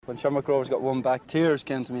When Shamrock Rovers got one back, tears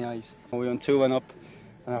came to my eyes. We went 2-1 up,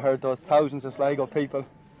 and I heard those thousands of Sligo people.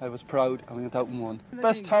 I was proud, and we went out and won.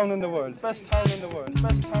 Best town in the world. Best town in the world.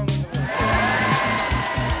 Best town in the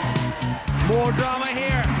world. More drama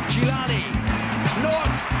here. Gilani.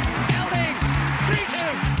 North. Elding.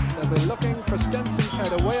 3-2. They'll be looking for Stenson's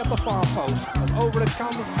head away at the far post. And over it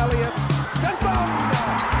comes Elliott. Stenson!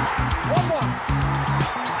 1-1.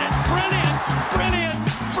 It's brilliant. Brilliant.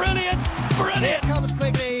 Brilliant. Brilliant. It comes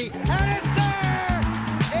quickly. And it's there!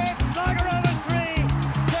 It's Sligo Rovers 3.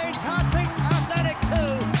 St. Patrick's Athletic 2.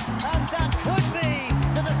 And that could be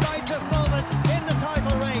the decisive moment in the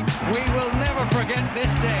title race. We will never forget this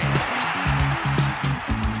day.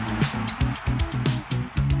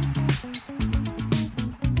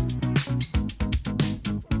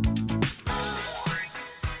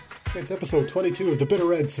 It's episode 22 of the Bitter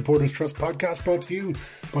Red Supporters Trust podcast, brought to you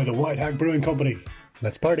by the White Hag Brewing Company.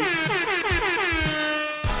 Let's party.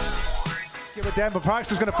 Give it down, but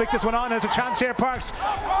Parks is going to flick this one on. There's a chance here, Parks.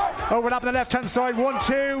 Overlap on the left-hand side,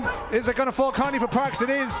 1-2. Is it going to fall kindly for Parks? It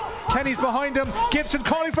is. Kenny's behind him. Gibson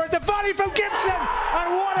calling for it. The volley from Gibson!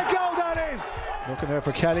 And what a goal that is! Looking there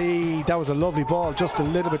for Kelly. That was a lovely ball, just a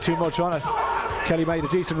little bit too much on it. Kelly made a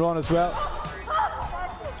decent run as well.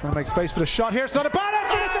 Trying to make space for the shot here. It's not a bad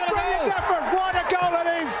effort. It's a brilliant effort. What a goal it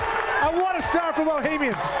is. And what a start for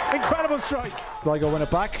Bohemians. Incredible strike. Sligo win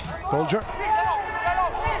it back. Bulger.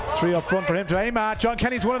 3 up front for him to aim at. John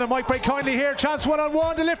Kenny's one of them. Might break kindly here. Chance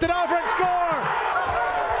 1-on-1 to lift it over and score.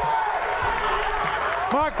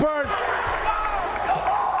 Mark Bird.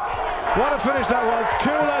 What a finish that was.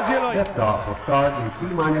 Cool as you like. Lift off will start in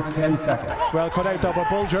T-minus 10 seconds. It's well cut out though by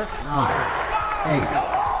Bulger. 9, 8,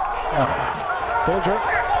 7. Bulger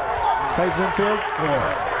plays it in field. 4,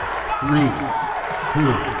 3,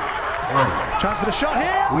 2, 1. Chance for the shot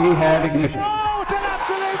here. We have ignition. Oh, it's an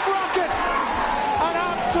absolute rocket! An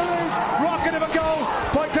absolute rocket of a goal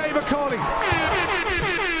by David Cawley.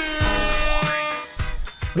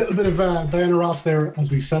 A little bit of Diana Ross there as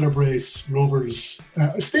we celebrate Rovers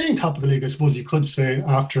staying top of the league, I suppose you could say,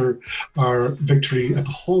 after our victory at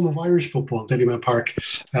the home of Irish football, Dalymount Park.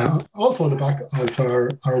 Also on the back of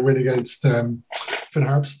our win against Finn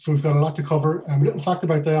Harps. So we've got a lot to cover. A little fact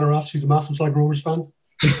about Diana Ross, she's a massive Sligo Rovers fan.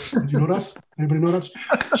 Did you know that? Anybody know that?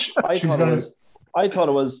 I thought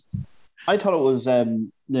it was the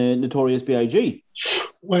Notorious B.I.G.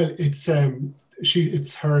 Well, it's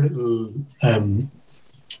her little.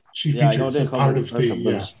 She features as part of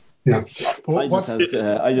the. Yeah.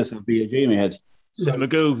 I just have B.I.G. in my head. So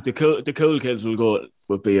Magoo, the cool kids will go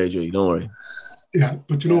with B.I.G. Don't worry. Yeah,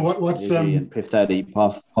 but you know what's and Piff Daddy,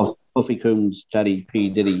 Puffy Coombs, Daddy P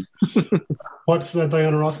Diddy. What's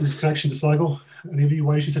Diana Ross's connection to Sligo? Any of you?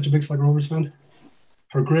 Why is she such a big Sligo Rovers fan?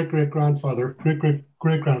 Her great grandfather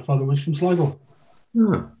was from Sligo.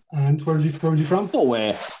 And where was he from? No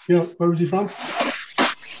way. Yeah, where was he from?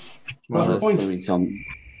 What's the point?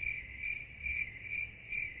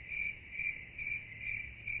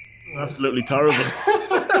 Absolutely terrible.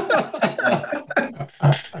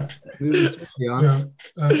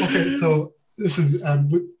 Okay, so listen,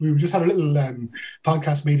 we just had a little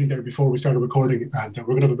podcast meeting there before we started recording, and we're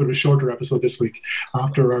going to have a bit of a shorter episode this week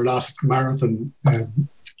after our last marathon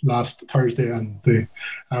last Thursday and the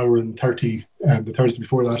hour and 30 the Thursday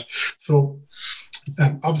before that. So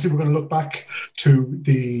obviously we're going to look back to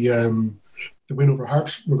the win over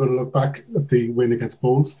Harps. We're going to look back at the win against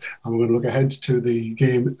Bowls, and we're going to look ahead to the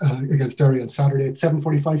game against Derry on Saturday at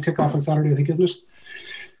 7:45 kickoff on Saturday, I think, isn't it?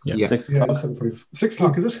 Yeah. 6 o'clock. 7:45. 6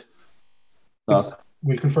 o'clock, is it?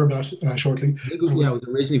 We'll confirm that shortly. It was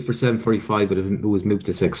originally for 7:45, but it was moved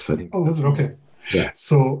to 6, I think. Oh, was it? Okay. Yeah.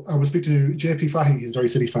 So I will speak to JP Fahy, he's a Derry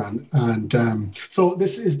City fan. And so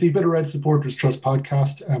this is the Bitter Red Supporters Trust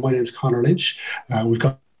podcast. My name is Conor Lynch. We've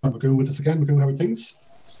got Magoo with us again. Magoo, how are things?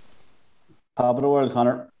 Top of the world,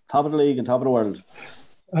 Conor. Top of the league and top of the world.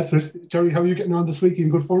 That's it. Jerry, how are you getting on this week? Are you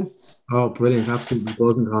in good form? Oh, brilliant. Absolutely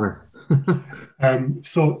buzzing, Conor.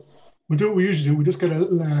 So we'll do what we usually do. We just get a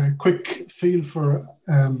little quick feel for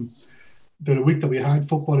the week that we had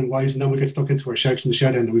footballing wise, and then we get stuck into our shouts from the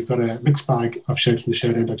shed end. And we've got a mixed bag of shouts from the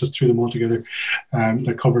shed end. I just threw them all together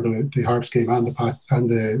that covered the Harps game and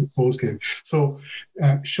the Bowls game. So,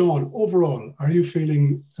 Sean, overall, are you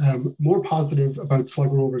feeling more positive about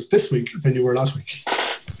Sligo Rovers this week than you were last week?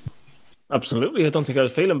 Absolutely. I don't think I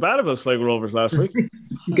was feeling bad about Sligo Rovers last week.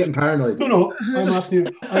 You're getting paranoid. No. I'm asking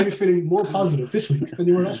you, are you feeling more positive this week than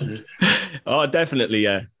you were last week? Oh, definitely,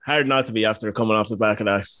 yeah. Hard not to be after coming off the back of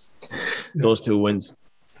those 2 wins.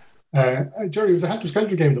 Jerry, it was a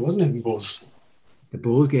helter-skelter game, though, wasn't it, in Bowls? The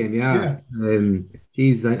Bowls game, yeah.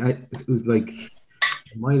 It was like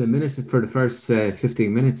a mile a minute for the first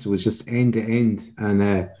 15 minutes. It was just end to end,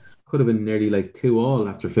 and could have been nearly like 2-2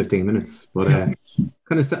 after 15 minutes. But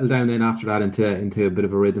kind of settled down then after that into a bit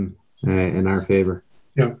of a rhythm in our favour.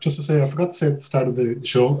 Yeah, just to say, I forgot to say at the start of the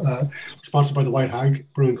show, sponsored by the White Hag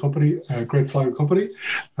Brewing Company, a great cider company,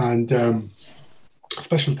 and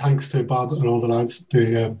special thanks to Bob and all the lads.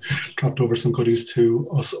 They dropped over some goodies to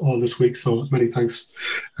us all this week, so many thanks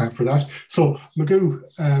for that. So, Magoo,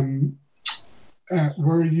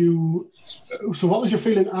 were you? So, what was your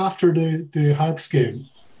feeling after the Harps game?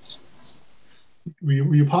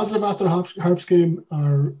 Were you positive after the Harps game,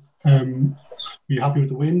 or were you happy with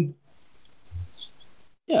the win?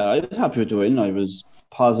 Yeah, I was happy with the win. I was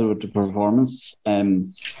positive with the performance.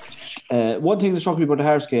 One thing that struck me about the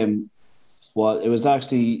Hearts game was it was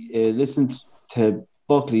actually listening to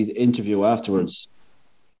Buckley's interview afterwards,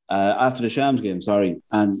 after the Shams game,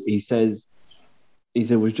 and he said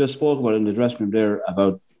we just spoke about it in the dressing room there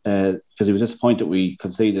about because he was disappointed we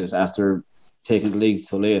conceded after taking the lead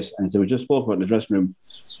so late, and he said we just spoke about it in the dressing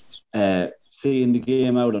room, seeing the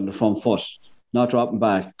game out on the front foot, not dropping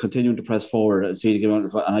back, continuing to press forward and see the game out.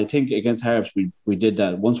 And I think against Harps, we did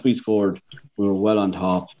that. Once we scored, we were well on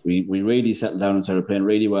top. We really settled down and started playing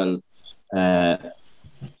really well.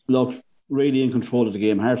 Looked really in control of the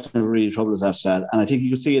game. Harps never really troubled us after that. And I think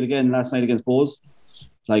you could see it again last night against Bowes.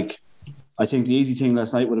 Like, I think the easy thing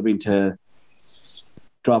last night would have been to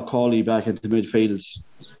drop Cawley back into midfield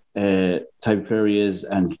type of player he is,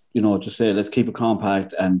 and, just say, let's keep it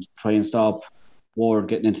compact and try and stop Ward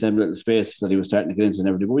getting into them little spaces that he was starting to get into and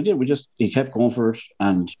everything. But we did. He kept going for it,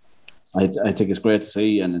 and I think it's great to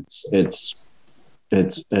see. And it's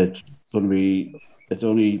going to be. It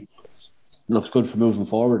only looks good for moving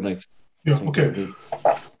forward. Okay.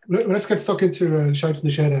 Let's get stuck into Shouts in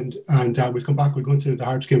the Shed End, and we'll come back. We'll go into the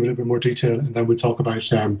Hearts game in a little bit more detail, and then we'll talk about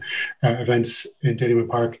events in Dalymount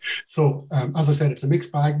Park. So, as I said, it's a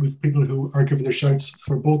mixed bag with people who are giving their shouts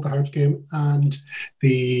for both the Hearts game and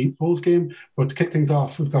the Bulls game. But to kick things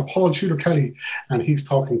off, we've got Paul Shooter-Kelly, and he's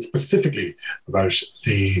talking specifically about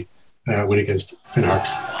the win against Finn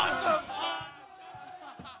Harps.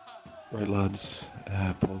 Right, lads.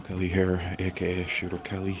 Paul Kelly here, aka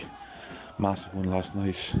Shooter-Kelly. Massive one last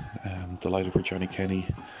night. Delighted for Johnny Kenny,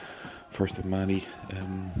 first of Manny.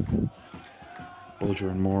 Bulger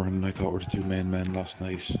and Moran, I thought were the two main men last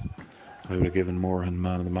night. I would have given Moran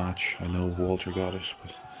man of the match. I know Walter got it,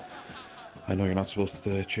 but I know you're not supposed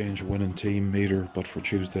to change a winning team either. But for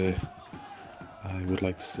Tuesday, I would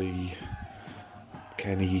like to see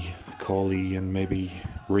Kenny, Cawley, and maybe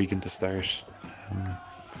Regan to start.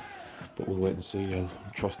 But we'll wait and see. I'll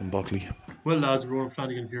trust in Buckley. Well, lads, Rowan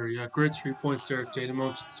Flanagan here. Yeah, great 3 points there at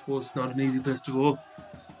Dalymount. I suppose it's not an easy place to go.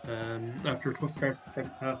 After a tough start to the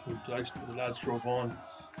second half, I'm delighted that the lads drove on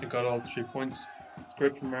and got all 3 points. It's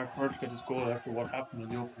great for Mark Hurd to get his goal after what happened in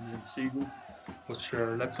the opening of the season. But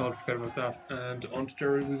sure, let's all forget about that. And on to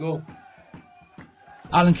Derry we go.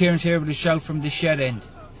 Alan Kieran's here with a shout from the Shed End.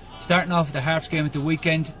 Starting off with the Harps game at the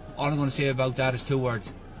weekend, all I'm going to say about that is 2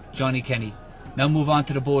 words: Johnny Kenny. Now move on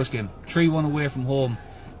to the Boers game. 3-1 away from home.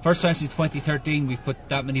 First time since 2013 we've put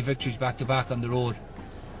that many victories back to back on the road.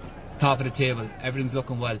 Top of the table. Everything's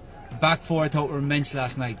looking well. The back four I thought were immense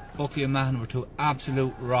last night. Buckley and Mahon were 2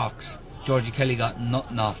 absolute rocks. Georgie Kelly got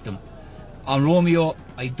nothing off them. On Romeo,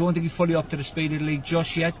 I don't think he's fully up to the speed of the league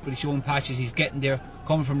just yet, but he's showing patches. He's getting there.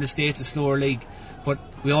 Coming from the States, a slower league. But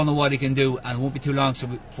we all know what he can do, and it won't be too long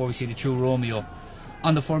before we see the true Romeo.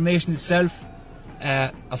 On the formation itself,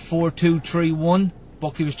 a 4-2-3-1.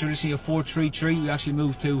 Buckley was traditionally a 4-3-3. We actually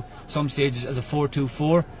moved to some stages as a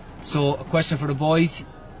 4-2-4. So a question for the boys: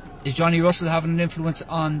 is Johnny Russell having an influence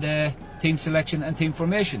on the team selection and team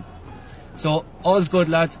formation? So all's good,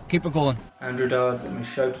 lads, keep it going. Andrew Dodd, and my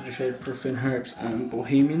shout to the shed for Finn Harps and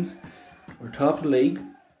Bohemians. We're top of the league,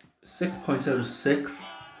 6 points out of 6.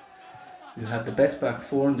 We have the best back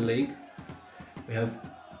four in the league. We have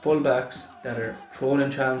full backs that are throwing in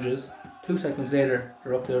challenges. 2 seconds later,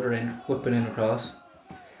 they're up the other end, whipping in across.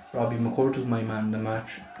 Robbie McCourt was my man in the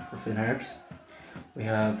match for Finn Harps. We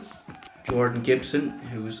have Jordan Gibson,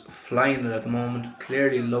 who's flying it at the moment,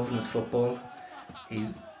 clearly loving his football. He's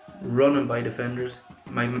running by defenders,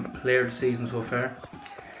 my player of the season so far.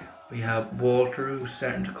 We have Walter, who's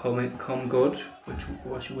starting to come good,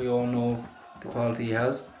 which we all know the quality he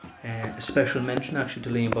has. A special mention actually to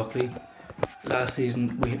Liam Buckley. Last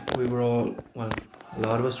season we were all, well, a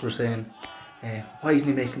lot of us were saying, why isn't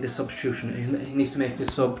he making this substitution? He needs to make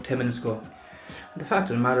this sub 10 minutes ago. And the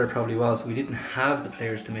fact of the matter probably was we didn't have the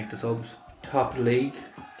players to make the subs. Top of the league,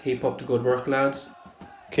 keep up the good work, lads.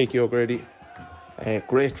 Kiki O'Grady.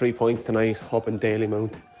 Great 3 points tonight up in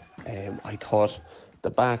Dalymount. I thought the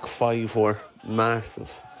back five were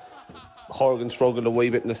massive. Horgan struggled a wee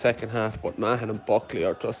bit in the second half, but Mahan and Buckley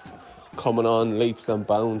are just coming on leaps and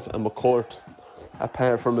bounds. And McCourt,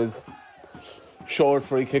 apart from his short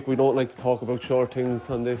free kick, we don't like to talk about short things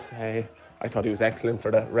on this. I thought he was excellent for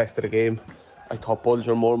the rest of the game. I thought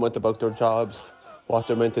Bulger and Moran went about their jobs, what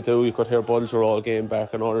they're meant to do. You could hear Bulger all game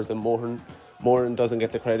barking orders, and Moran doesn't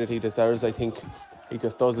get the credit he deserves. I think he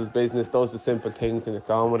just does his business, does the simple things, and it's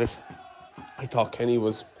on with it. I thought Kenny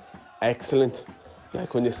was excellent.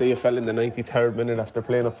 Like when you see a fella in the 93rd minute after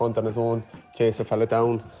playing up front on his own, chase a fella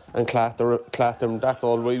down and clatter him, that's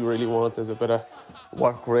all we really want, is a bit of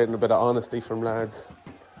work rate and a bit of honesty from lads.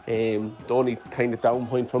 The only kind of down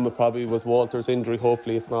point from it probably was Walter's injury.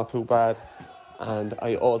 Hopefully it's not too bad. And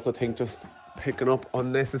I also think just picking up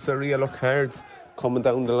unnecessary yellow cards coming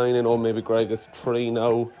down the line. I know maybe Greg is 3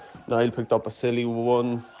 now. Niall picked up a silly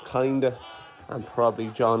one, kinda, and probably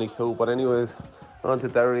Johnny too. But anyways, on to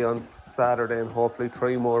Derry on Saturday, and hopefully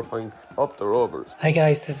 3 more points up the Rovers. Hi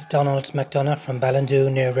guys, this is Donald McDonough from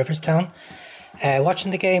Ballindu near Riverstown.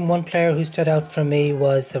 Watching the game, one player who stood out for me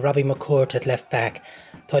was Robbie McCourt at left back.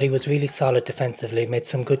 Thought he was really solid defensively, made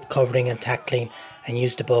some good covering and tackling and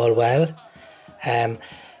used the ball well.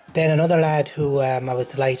 Then another lad who I was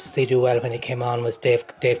delighted to see do well when he came on was Dave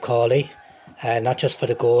Cawley. Not just for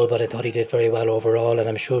the goal, but I thought he did very well overall, and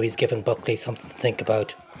I'm sure he's given Buckley something to think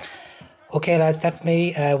about. Okay lads, that's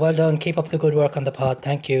me. Well done, keep up the good work on the pod,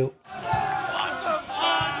 thank you.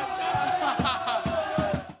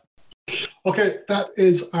 Okay, that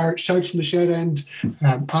is our shouts from the shed end.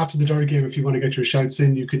 After the Derry game, if you want to get your shouts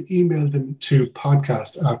in, you can email them to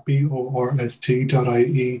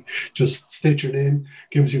podcast@borst.ie. Just state your name,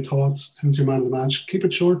 give us your thoughts, who's your man of the match. Keep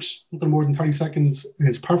it short, nothing more than 30 seconds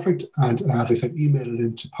is perfect. And as I said, email it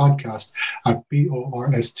into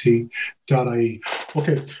podcast@borst.ie.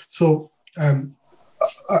 Okay, so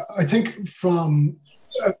I think from...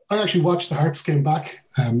 I actually watched the Harps game back.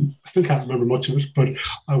 I still can't remember much of it, but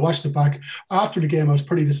I watched it back. After the game, I was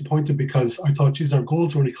pretty disappointed because I thought, geez, our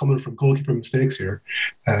goals were only coming from goalkeeper mistakes here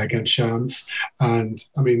against Shams. And,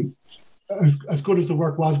 I mean, as good as the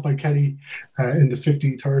work was by Kenny in the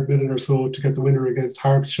 53rd minute or so to get the winner against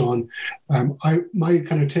Harps, Sean, my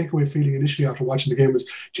kind of takeaway feeling initially after watching the game was,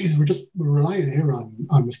 geez, we're relying here on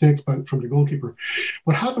mistakes from the goalkeeper.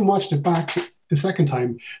 But having watched it back the second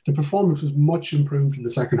time, the performance was much improved in the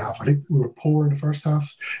second half. I think we were poor in the first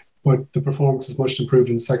half, but the performance was much improved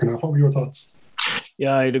in the second half. What were your thoughts?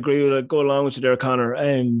 Yeah, I'd agree with it. Go along with you there, Connor.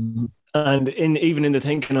 And even in the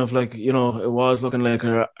thinking of, like, you know, it was looking like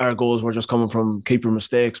our goals were just coming from keeper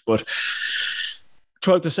mistakes. But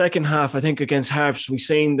throughout the second half, I think against Harps, we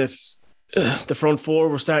seen that the front four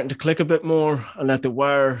were starting to click a bit more, and that they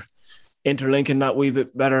were interlinking that wee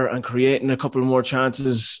bit better and creating a couple more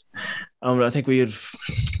chances. I think we had 4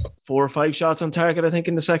 or 5 shots on target, I think,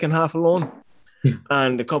 in the second half alone.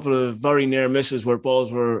 And a couple of very near misses where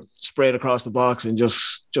balls were sprayed across the box and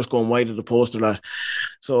just going wide of the post of that.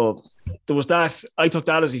 So there was that. I took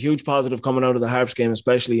that as a huge positive coming out of the Harps game,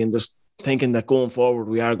 especially, and just thinking that going forward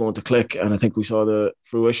we are going to click. And I think we saw the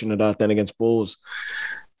fruition of that then against Bows.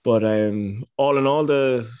 But all in all,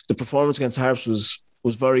 the performance against Harps was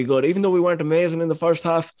very good. Even though we weren't amazing in the first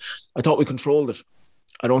half, I thought we controlled it.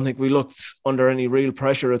 I don't think we looked under any real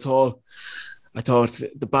pressure at all. I thought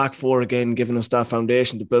the back four, again, giving us that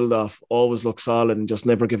foundation to build off, always looked solid and just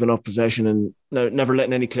never giving up possession and never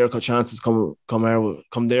letting any clear-cut chances come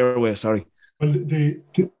their way. Sorry. Well, they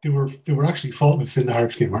were actually faultless in the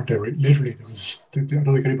Harps game, weren't they? Right? Literally, I don't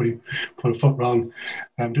think anybody put a foot wrong.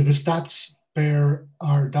 Do the stats bear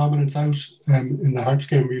our dominance out in the Harps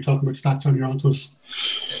game? Were you talking about stats on your own to us?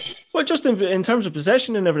 Well, just in terms of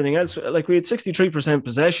possession and everything else, like we had 63%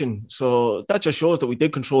 possession, so that just shows that we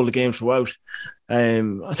did control the game throughout.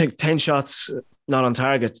 I think 10 shots not on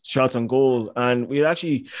target, shots on goal, and we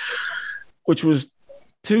actually, which was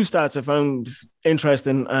 2 stats I found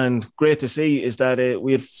interesting and great to see, is that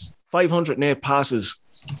we had 508 passes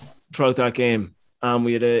throughout that game, and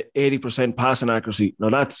we had a 80% passing accuracy. Now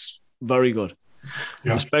that's very good.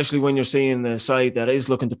 Yeah. Especially when you're seeing the side that is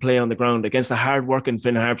looking to play on the ground against a hard-working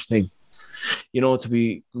Finn Harps team, you know, to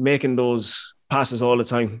be making those passes all the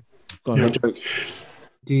time. Go on, yeah.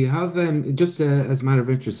 Do you have, just as a matter of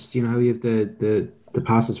interest, you know how you have the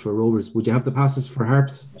passes for Rovers, would you have the passes for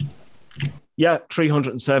Harps? Yeah,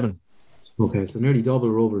 307. Okay, so nearly double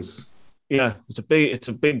Rovers. Yeah, it's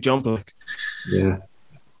a big jump. Like. Yeah.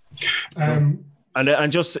 And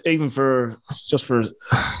just even for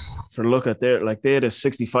look at there, like they had a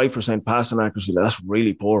 65% passing accuracy. That's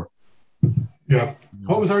really poor. Yeah.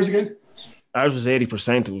 What was ours again? Ours was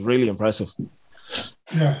 80%. It was really impressive.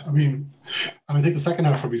 Yeah, I mean, and I think the second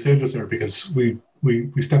half probably saved us there because we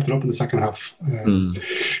stepped it up in the second half.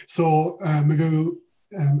 So Magoo,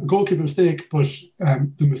 a goalkeeper mistake, but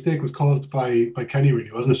the mistake was caused by Kenny,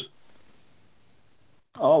 really, wasn't it?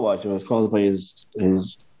 Oh, well, it was caused by his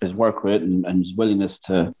work rate and his willingness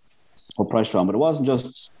to put pressure on. But it wasn't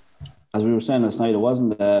just, as we were saying last night, it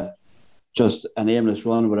wasn't just an aimless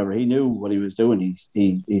run or whatever. He knew what he was doing.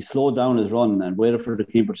 He slowed down his run and waited for the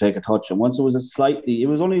keeper to take a touch. And once it was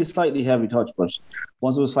only a slightly heavy touch, but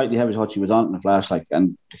once it was a slightly heavy touch, he was on it in a flash.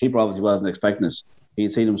 And the keeper obviously wasn't expecting it.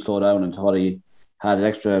 He'd seen him slow down and thought he had an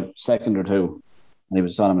extra second or two, and he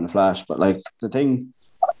was on him in a flash. But the thing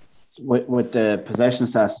with the possession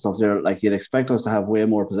stats and stuff there, you'd expect us to have way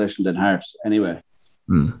more possession than Hearts anyway.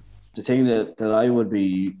 The thing that I would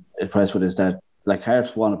be impressed with is that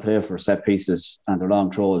Hearts want to play for set pieces and their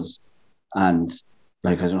long throws, and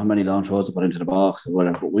I don't know how many long throws to put into the box or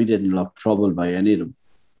whatever, but we didn't look troubled by any of them,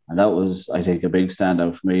 and that was, I think, a big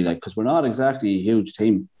standout for me. Because we're not exactly a huge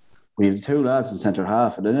team. We have two lads in centre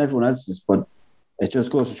half, and then everyone else is. But it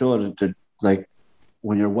just goes to show that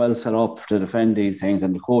when you're well set up to defend these things,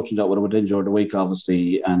 and the coaching that would have during the week,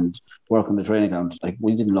 obviously, and work on the training ground,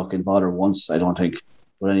 we didn't look in bother once, I don't think,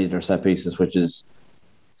 with any of their set pieces, which is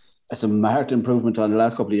a marked improvement on the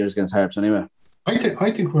last couple of years against Hearts anyway. I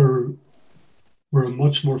think we're a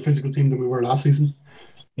much more physical team than we were last season.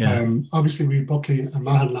 Yeah. Obviously, we had Buckley and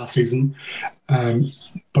Mahan last season,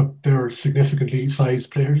 but they're significantly sized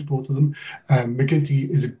players, both of them. McGinty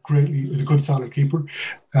is a good, solid keeper.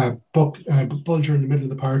 Bulger in the middle of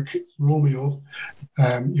the park, Romeo.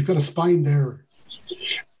 You've got a spine there,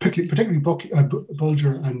 particularly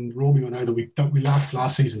Bulger and Romeo now that we lacked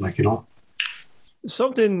last season.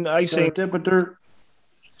 Something I say, but they're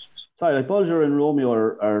Bulger and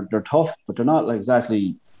Romeo they're tough, but they're not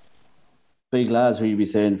exactly big lads who you'd be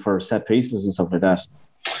saying for set pieces and stuff like that.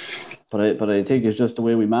 But I think it's just the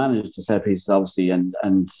way we manage the set pieces, obviously, and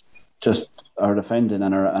just our defending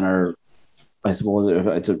and our I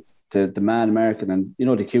suppose the man American and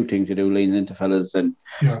the cute thing to do, leaning into fellas and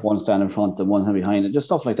one stand in front and one behind and just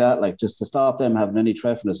stuff like that, just to stop them having any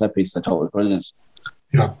threat from the set piece. I thought was brilliant.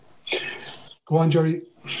 Yeah. Go on, Jerry.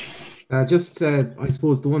 I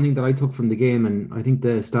suppose the one thing that I took from the game, and I think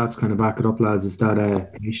the stats kind of back it up, lads, is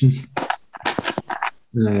that patience.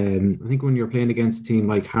 I think when you're playing against a team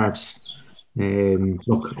like Hearts,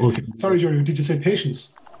 sorry, Jerry, did you say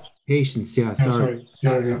patience? Patience, yeah. Sorry.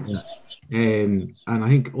 Yeah. And I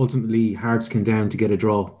think ultimately Hearts came down to get a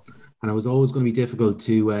draw, and it was always going to be difficult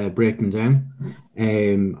to break them down.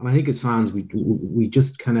 And I think as fans, we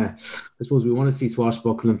just kind of, I suppose we want to see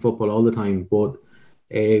swashbuckling football all the time, but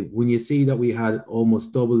when you see that we had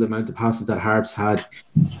almost double the amount of passes that Hearts had,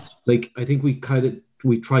 I think we tried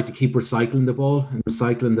to keep recycling the ball and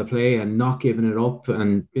recycling the play and not giving it up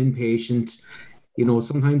and being patient.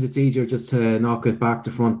 Sometimes it's easier just to knock it back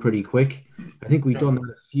to front pretty quick. I think we've done that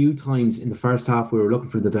a few times in the first half. We were looking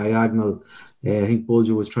for the diagonal. I think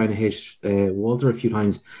Bulger was trying to hit Walter a few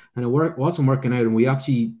times, and it wasn't working out. And we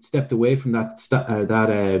actually stepped away from that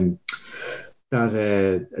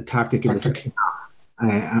tactic in the second half,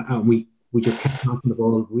 and we just kept knocking the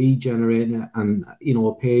ball, regenerating it, and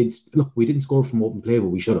we didn't score from open play, but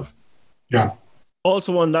we should have. Yeah.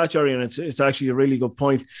 Also on that, Jerry, and it's actually a really good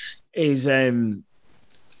point, is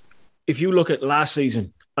if you look at last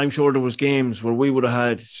season, I'm sure there was games where we would have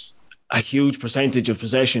had a huge percentage of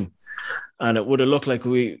possession, and it would have looked like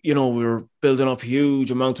we were building up huge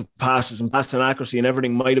amounts of passes and passing accuracy, and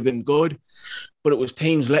everything might have been good, but it was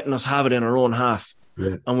teams letting us have it in our own half.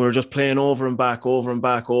 Yeah. And we were just playing over and back, and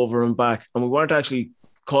we weren't actually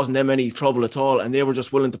causing them any trouble at all, and they were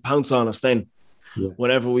just willing to pounce on us then. Yeah.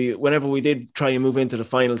 Whenever we did try and move into the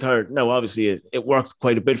final third. Now, obviously, it worked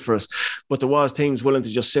quite a bit for us, but there was teams willing to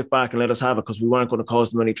just sit back and let us have it because we weren't going to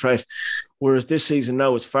cause them any threat. Whereas this season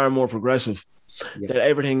now, it's far more progressive. Yeah. That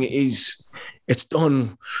everything it's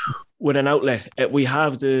done with an outlet. We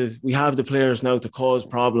have the players now to cause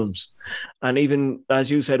problems, and even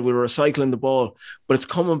as you said, we were recycling the ball, but it's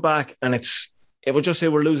coming back, and it would just say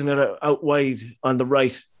we're losing it out wide on the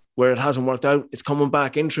right, where it hasn't worked out. It's coming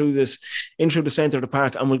back in through the centre of the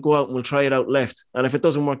park, and we'll go out and we'll try it out left. And if it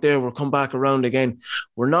doesn't work there, we'll come back around again.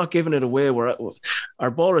 We're not giving it away.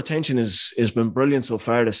 Our ball retention has been brilliant so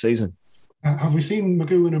far this season. Have we seen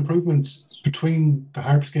Magoo an improvement between the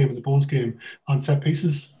Harps game and the Bulls game on set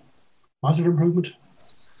pieces? Massive improvement?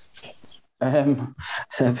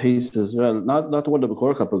 Set pieces, well, not the one that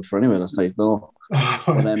McCourt got booked for anyway last night, no.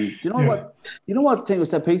 But what the thing with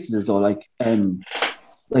set pieces is though, like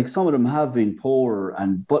some of them have been poor,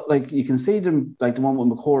 but you can see them, like the one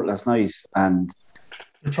with McCourt last night, and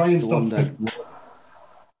they're trying stuff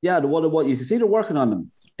Yeah, what you can see they're working on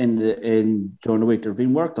them in during the week. They're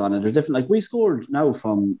being worked on, and there's different. Like we scored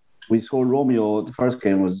Romeo. The first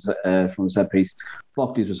game was from a set piece.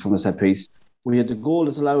 Buckley's was from a set piece. We had the goal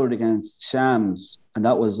disallowed against Shams, and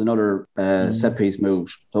that was another set piece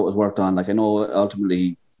move. So it was worked on. Like I know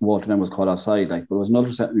ultimately Walter then was caught offside. Like, but it was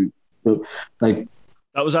another set. Like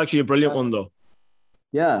that was actually a brilliant one though.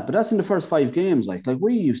 Yeah, but that's in the first 5 games. Like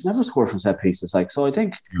we used to never score from set pieces. Like so, I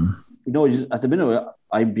think at the minute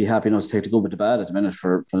I'd be happy enough to take the good with the bad at the minute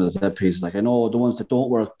for the set pieces. Like I know the ones that don't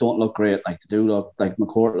work don't look great. Like the do look like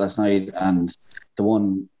McCourt last night, and the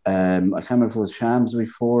one I can't remember if it was Shams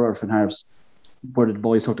before or Finn Harps, where the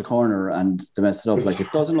boys took the corner and they messed it up. Like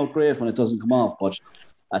it doesn't look great when it doesn't come off, but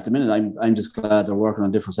at the minute I'm just glad they're working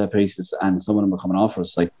on different set pieces, and some of them are coming off for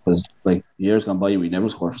us. Like because like years gone by we never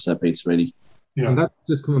scored for set pieces really. Yeah. And that's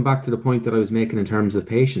just coming back to the point that I was making in terms of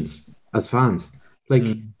patience as fans. Like,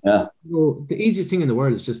 the easiest thing in the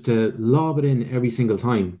world is just to lob it in every single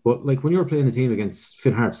time. But like when you're playing a team against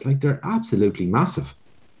Finn Harps, like they're absolutely massive.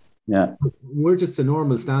 Yeah. We're just a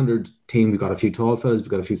normal standard team. We've got a few tall fellas, we've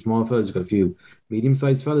got a few small fellas, we've got a few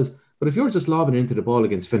medium-sized fellas. But if you're just lobbing into the ball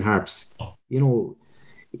against Finn Harps,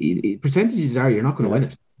 percentages are you're not going to win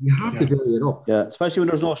it. You have to build it up. Yeah, especially when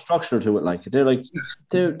there's no structure to it. Like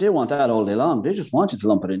they want that all day long. They just want you to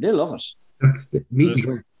lump it in. They love it. That's the meat and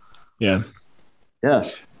drink. Yeah. Yeah.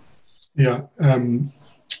 Yeah.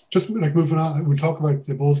 Just like moving on, we'll talk about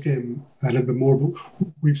the Bulls game a little bit more. But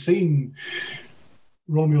we've seen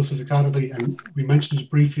Romeo systematically, and we mentioned it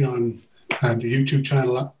briefly on the YouTube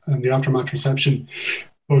channel and the aftermatch reception.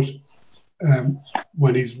 But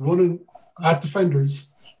when he's running at defenders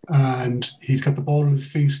and he's got the ball on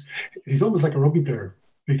his feet, he's almost like a rugby player,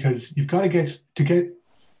 because you've got to get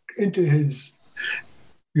into his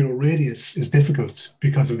radius is difficult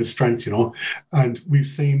because of his strength, and we've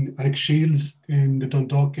seen, I think, Shields in the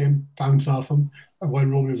Dundalk game bounce off him while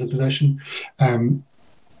Romeo's in possession.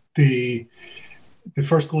 The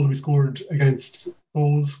first goal that we scored against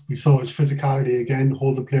Bulls, we saw his physicality again,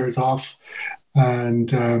 holding players off, and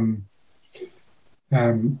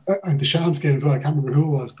the Shams game as well. I can't remember who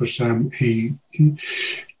it was, but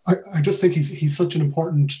I just think he's such an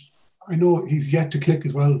important. I know he's yet to click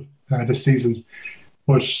as well this season,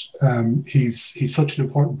 but he's such an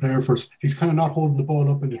important player for us. He's kind of not holding the ball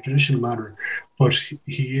up in the traditional manner, but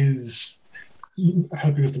he is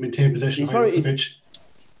helping us to maintain possession on the pitch.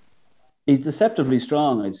 He's deceptively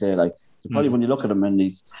strong, I'd say. Like probably when you look at him, and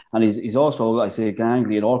he's also, I say,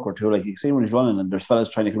 gangly and awkward too. Like you can see when he's running, and there's fellas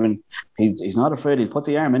trying to come in. He's not afraid. He'll put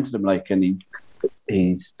the arm into them, like, and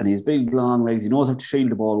he's big, long legs. He knows how to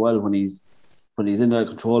shield the ball well when he's in the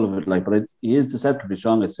control of it. Like, but he is deceptively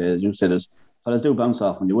strong. I'd say, as you said, fellas do bounce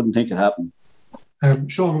off, and you wouldn't think it happened.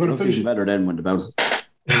 Sean, we're going to finish better then when the bounce.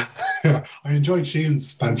 Yeah, I enjoyed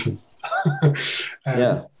Shields bouncing.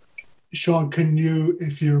 Yeah. Sean, can you,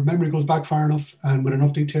 if your memory goes back far enough and with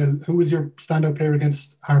enough detail, who was your standout player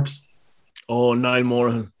against Harps? Oh, Niall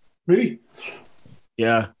Morahan. Really?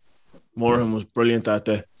 Yeah. Morahan was brilliant that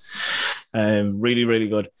day. Really, really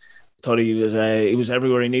good. Thought he was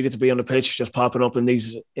everywhere he needed to be on the pitch, just popping up in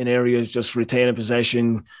areas, just retaining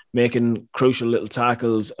possession, making crucial little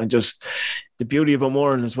tackles, and just the beauty about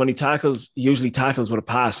Morahan is when he usually tackles with a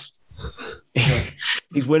pass.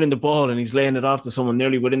 He's winning the ball and he's laying it off to someone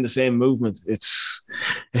nearly within the same movement.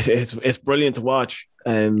 It's brilliant to watch.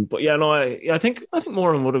 But yeah, no, I think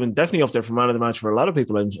Moran would have been definitely up there for man of the match for a lot of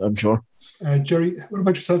people. I'm sure. Jerry, what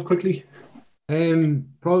about yourself, quickly?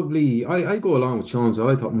 Probably I go along with Sean. So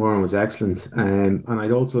I thought Moran was excellent, and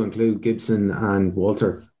I'd also include Gibson and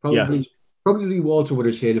Walter. Probably Walter would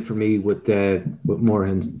have shaded for me with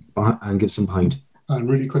Moran and Gibson behind. And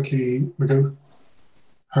really quickly, McGow.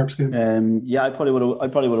 Harps game. I probably would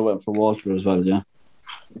have went for Walter as well. Yeah.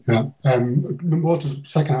 Yeah. Walter's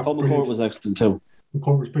second half. McCourt was excellent too.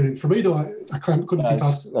 McCourt was brilliant. For me though, I couldn't see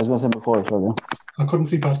past. I was going to say McCourt as well. Yeah. I couldn't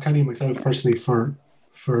see past Kenny myself personally for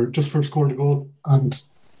scoring the goal and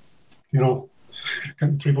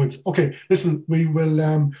getting 3 points. Okay, listen,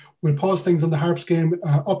 we'll pause things on the Harps game.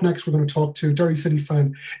 Up next, we're going to talk to Derry City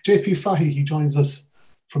fan JP Fahy. He joins us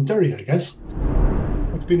from Derry, I guess.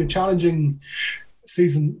 It's been a challenging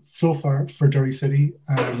season so far for Derry City.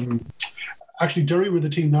 Actually, Derry were the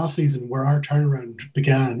team last season where our turnaround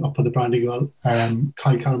began up on the Brandywell.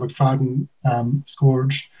 Kyle McFadden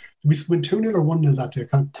scored. Did we win 2-0 or 1-0 that day?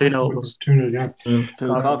 2-0. 2-0, yeah.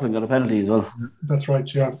 Phil Coughlin got a penalty as well. That's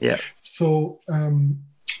right, yeah. Yeah. So,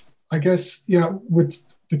 I guess, with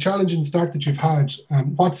the challenging start that you've had,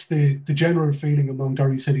 what's the general feeling among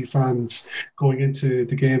Derry City fans going into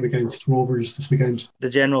the game against Rovers this weekend? The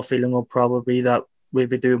general feeling will probably be that we'd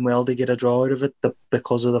be doing well to get a draw out of it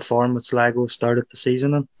because of the form that Sligo started the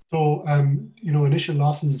season in. So, initial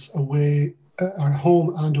losses away,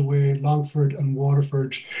 home and away, Longford and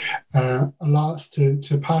Waterford, a loss to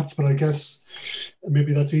Pats, but I guess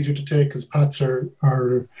maybe that's easier to take because Pats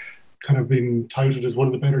are kind of being touted as one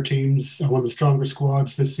of the better teams, one of the stronger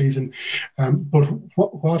squads this season. But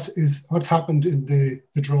what's happened in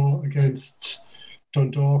the draw against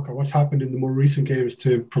Dundalk, or what's happened in the more recent games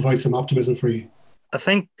to provide some optimism for you? I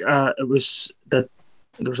think it was that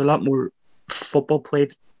there was a lot more football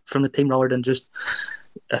played from the team rather than just,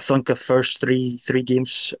 I think, the first three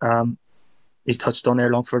games. You touched on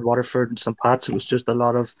there, Longford, Waterford and St. Pat's. It was just a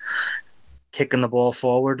lot of kicking the ball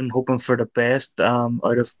forward and hoping for the best out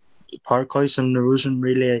of Parkhouse, and there wasn't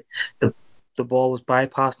really the ball was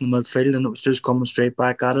bypassing the midfield and it was just coming straight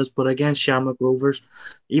back at us. But against Shamrock Rovers,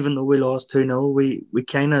 even though we lost 2-0, we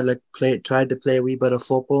kind of tried to play a wee bit of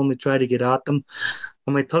football and we tried to get at them.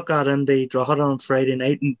 And we took that in the draw on Friday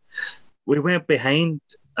night and we went behind,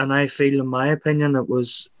 and I feel, in my opinion, it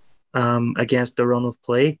was against the run of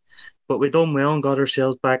play. But we done well and got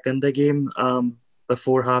ourselves back in the game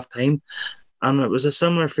before half time. And it was a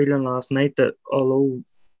similar feeling last night that although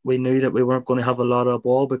we knew that we weren't going to have a lot of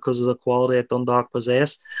ball because of the quality that Dundalk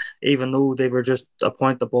possessed, even though they were just a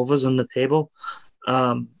point above us in the table.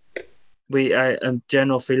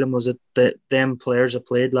 General feeling was that them players that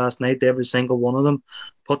played last night, every single one of them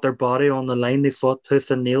put their body on the line. They fought tooth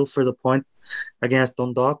and nail for the point against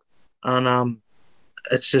Dundalk. And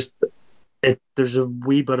it's just, there's a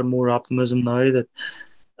wee bit of more optimism now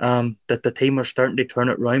that the team are starting to turn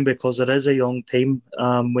it round because it is a young team.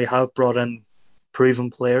 We have brought in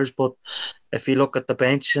proven players, but if you look at the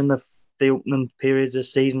bench in the opening periods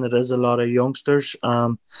this season, it is a lot of youngsters.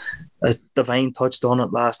 As Devine touched on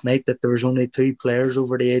it last night, that there was only 2 players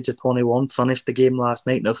over the age of 21 finished the game last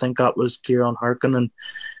night, and I think that was Kieran Harkin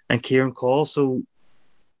and Kieran Call. So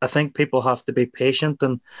I think people have to be patient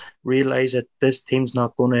and realise that this team's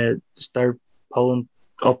not going to start pulling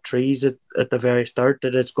up trees at the very start,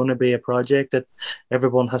 that it's going to be a project that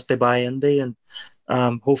everyone has to buy into,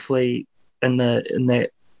 and hopefully in a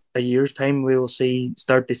year's time we will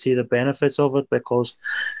start to see the benefits of it, because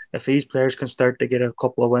if these players can start to get a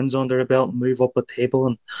couple of wins under their belt and move up a table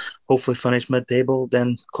and hopefully finish mid-table,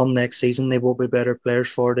 then come next season they will be better players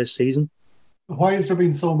for this season. Why has there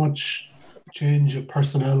been so much change of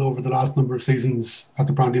personnel over the last number of seasons at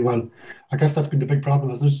the Brandywell? I guess that's been the big problem,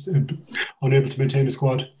 hasn't it? Unable to maintain a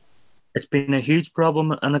squad. It's been a huge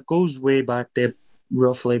problem, and it goes way back to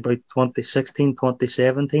roughly about 2016,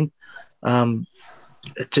 2017.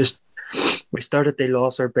 They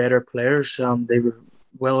lost our better players.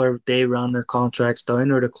 They ran their contracts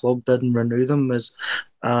down, or the club didn't renew them, as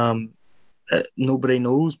nobody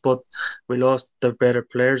knows. But we lost their better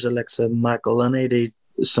players, Alexa McElhinney,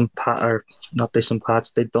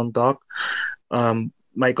 the Dundalk.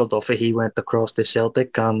 Michael Duffy, he went across to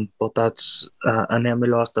Celtic, but that's and then we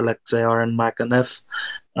lost Alexa Aaron McAniff,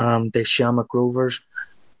 the Shamrock Rovers.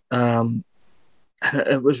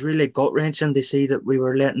 It was really gut wrenching to see that we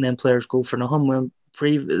were letting them players go for nothing. When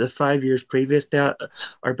the 5 years previous to that,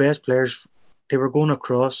 our best players, they were going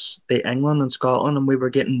across to England and Scotland, and we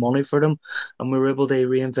were getting money for them, and we were able to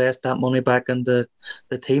reinvest that money back into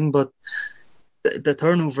the team. But the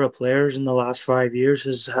turnover of players in the last 5 years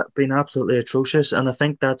has been absolutely atrocious, and I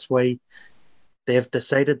think that's why they've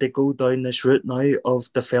decided to go down this route now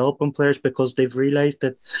of developing players, because they've realised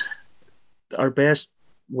that our best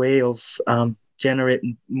way of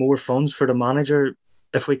generating more funds for the manager,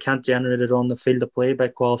 if we can't generate it on the field of play by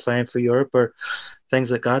qualifying for Europe or things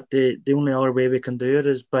like that, the only other way we can do it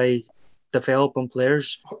is by developing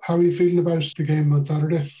players. How are you feeling about the game on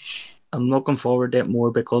Saturday? I'm looking forward to it more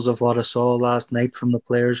because of what I saw last night from the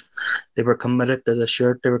players. They were committed to the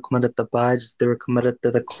shirt, they were committed to the badge, they were committed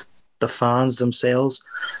to the fans themselves.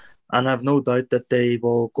 And I've no doubt that they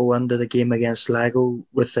will go into the game against Sligo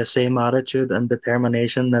with the same attitude and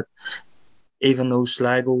determination, that even though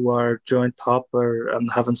Sligo are joint top or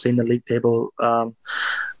haven't seen the league table,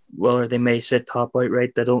 well, they may sit top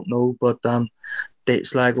outright, they don't know. But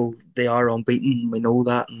Sligo, they are unbeaten, we know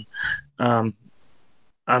that. And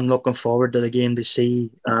I'm looking forward to the game to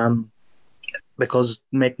see, because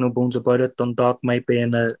make no bones about it, Dundalk might be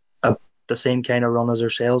in the same kind of run as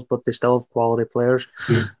ourselves, but they still have quality players.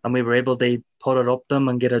 And we were able to put it up them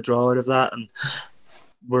and get a draw out of that. And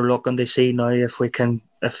we're looking to see now if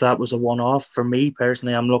that was a one-off. For me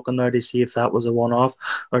personally, I'm looking now to see if that was a one-off,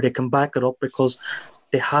 or they can back it up, because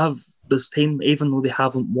they have this team, even though they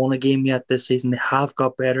haven't won a game yet this season, they have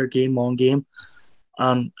got better game on game.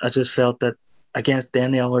 And I just felt that against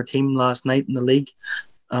any other team last night in the league,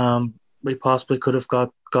 we possibly could have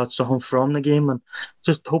got something from the game, and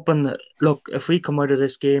just hoping that, look, if we come out of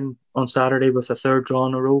this game on Saturday with a third draw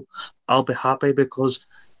in a row, I'll be happy, because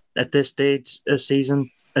at this stage of the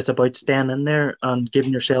season it's about staying in there and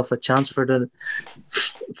giving yourself a chance for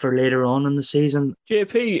later on in the season.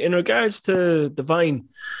 JP, in regards to Devine,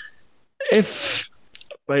 if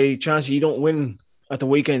by chance you don't win at the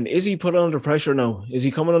weekend, is he put under pressure now? Is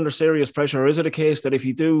he coming under serious pressure? Or is it a case that if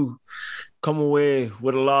you do come away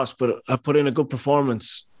with a loss but have put in a good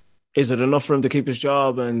performance, is it enough for him to keep his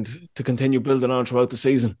job and to continue building on throughout the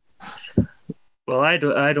season? Well, I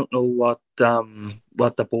don't know what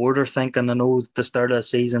the board are thinking. I know at the start of the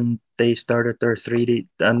season they started their 3D,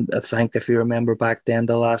 and I think if you remember back then,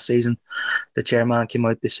 the last season, the chairman came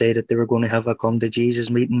out to say that they were going to have a come to Jesus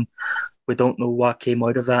meeting. We don't know what came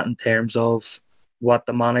out of that in terms of what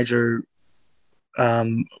the manager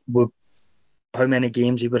would, how many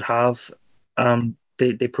games he would have.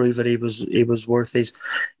 They prove that he was worth his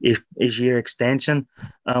year extension.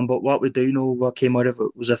 But what we do know, what came out of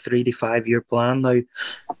it, was a 3 to 5 year plan. Now,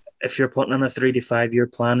 if you're putting in a 3 to 5 year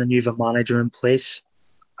plan and you have a manager in place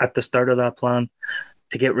at the start of that plan,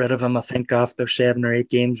 to get rid of him, I think after 7 or 8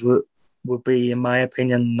 games would be, in my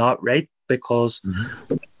opinion, not right, because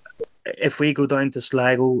if we go down to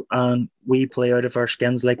Sligo and we play out of our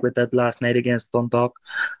skins like we did last night against Dundalk,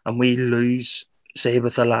 and we lose, say,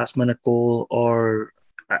 with a last minute goal or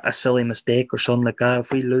a silly mistake or something like that,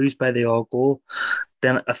 if we lose by the odd goal,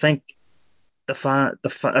 then I think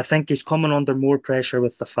I think he's coming under more pressure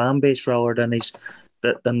with the fan base rather than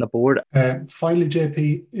the board. Finally,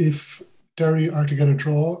 JP, if Derry are to get a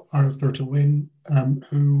draw or if they're to win,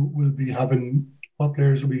 what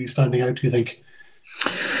players will be standing out, do you think?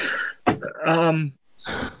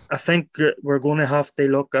 I think we're going to have to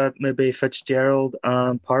look at maybe Fitzgerald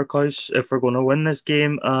and Parkhouse if we're going to win this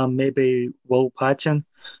game. Maybe Will Patchen,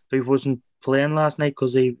 who wasn't playing last night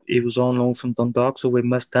because he was on loan from Dundalk, so we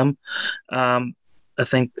missed him. I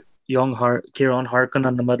think Kieran Harkin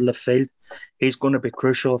in the middle of the field, he's going to be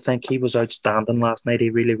crucial. I think he was outstanding last night. He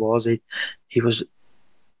really was. He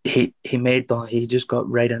just got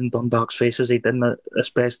right in Dundalk's faces. He didn't,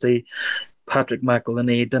 especially Patrick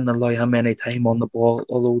McElhinney, didn't allow him any time on the ball,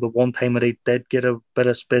 although the one time that he did get a bit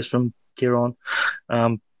of space from Kieran,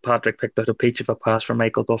 Patrick picked out a peach of a pass for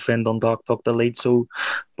Michael Duffy and Dundalk took the lead. So,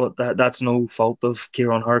 but that's no fault of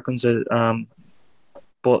Kieran Harkins.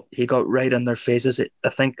 But he got right in their faces. I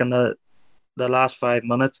think in the last 5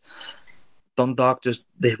 minutes, Dundalk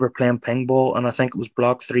they were playing ping ball, and I think it was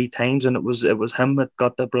blocked 3 times, and it was him that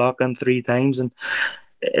got the block in 3 times, and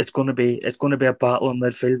it's going to be a battle in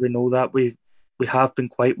midfield. We know that we have been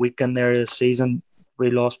quite weak in there this season. We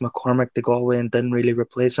lost McCormick to Galway and didn't really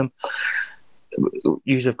replace him.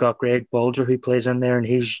 You've got Greg Bulger who plays in there, and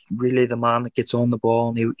he's really the man that gets on the ball,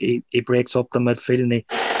 and he breaks up the midfield, and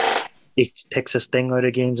he takes a sting out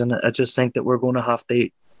of games. And I just think that we're going to have to.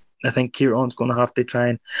 I think Kieran's going to have to try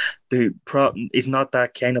and he's not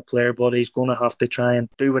that kind of player, but he's going to have to try and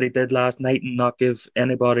do what he did last night and not give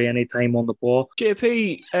anybody any time on the ball.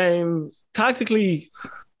 JP, tactically,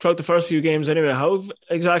 throughout the first few games anyway, how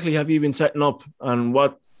exactly have you been setting up, and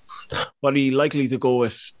what are you likely to go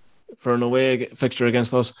with for an away fixture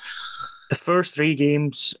against us? The first 3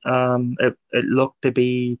 games, it looked to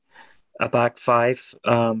be a back 5,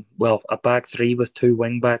 a back 3 with 2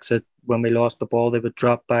 wing backs. When we lost the ball, they would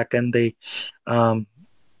drop back in the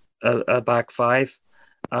a back 5.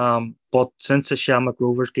 But since the Shamrock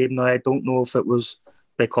Rovers game now, I don't know if it was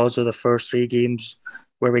because of the first 3 games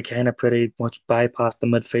where we kind of pretty much bypassed the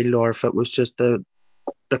midfield, or if it was just the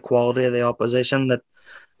quality of the opposition that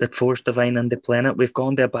forced Devine into playing it. We've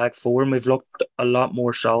gone to a back 4, and we've looked a lot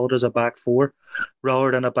more solid as a back 4 rather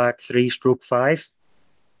than a back 3/5.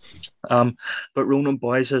 But Ronan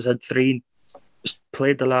Boyce has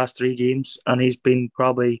played the last 3 games, and he's been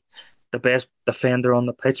probably the best defender on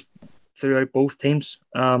the pitch throughout both teams.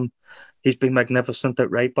 He's been magnificent at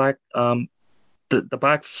right back. The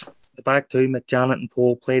back 2, McJanet and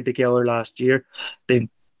Paul, played together last year. They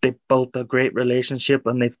built a great relationship,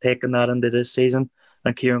 and they've taken that into this season.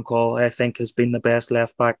 And Kieran Cole, I think, has been the best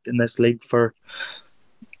left back in this league for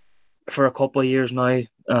a couple of years now.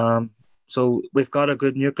 So we've got a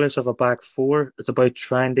good nucleus of a back 4. It's about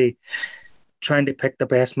trying to pick the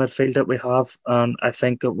best midfield that we have, and I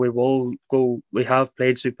think that we will go. We have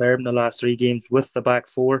played superb in the last 3 games with the back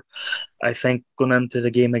 4. I think going into the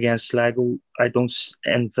game against Sligo, I don't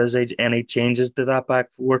envisage any changes to that back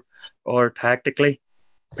 4, or tactically,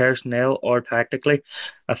 personnel or tactically.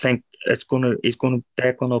 I think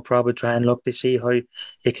Declan will probably try and look to see how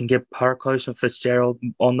he can get Parkhouse and Fitzgerald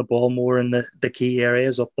on the ball more in the key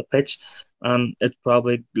areas of the pitch, and it's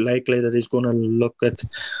probably likely that he's going to look at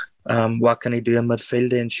what can he do in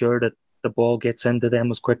midfield to ensure that the ball gets into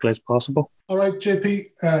them as quickly as possible. All right,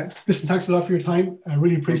 JP. Listen, thanks a lot for your time. I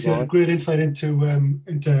really appreciate it. Great insight into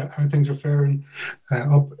how things are faring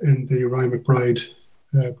up in the Ryan McBride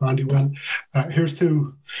Brandywell. Here's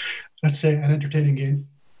to, let's say, an entertaining game.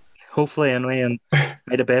 Hopefully, anyway, and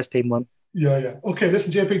may the best team win. Yeah. Okay,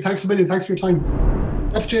 listen, JP, thanks a million. Thanks for your time.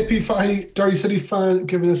 That's JP Fahy, Derry City fan,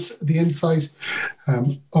 giving us the insight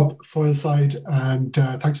up Foyle side. And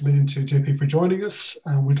thanks a million to JP for joining us.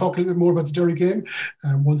 We'll talk a little bit more about the Derry game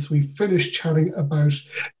once we finish chatting about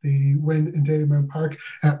the win in Dalymount Park.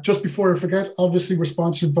 Just before I forget, obviously we're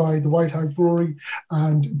sponsored by the White Hag Brewery.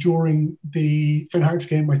 And during the Finn Harps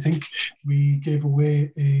game, I think we gave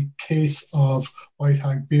away a case of White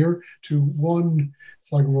Hag beer to one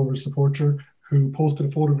Sligo Rovers supporter who posted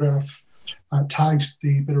a photograph, tagged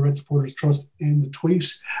the Bitter Red Supporters Trust in the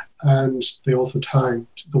tweet, and they also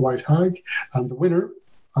tagged the White Hag. And the winner,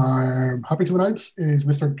 I'm happy to announce, is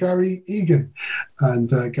Mr. Gary Egan. And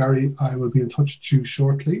Gary, I will be in touch with you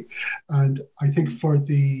shortly. And I think for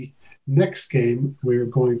the next game, we're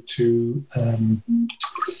going to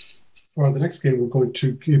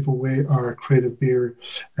give away our creative beer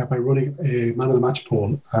by running a man of the match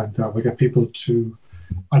poll, and we'll get people to,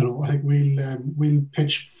 I don't know, I think we'll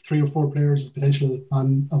pitch 3 or 4 players as potential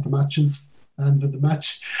man of the matches and of the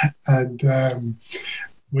match, and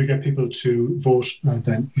we'll get people to vote, and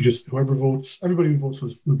then whoever votes, everybody who votes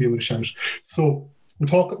will be able to shout. So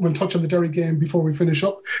we'll touch on the Derry game before we finish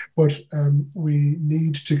up, but we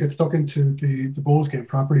need to get stuck into the Bowls game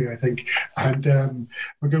properly, I think. And it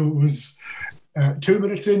was 2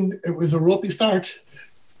 minutes in, it was a ropey start.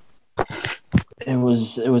 It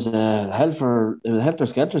was a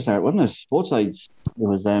helter-skelter start, wasn't it? Both sides. It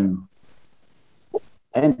was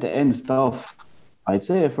end-to-end stuff. I'd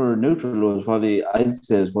say for neutral, it was one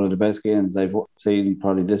of the best games I've seen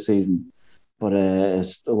probably this season. But it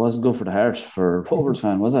wasn't good for the heart for Rovers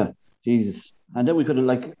fan, was it? Jesus. And then we could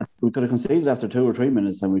have conceded after 2 or 3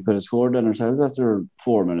 minutes, and we could have scored on ourselves after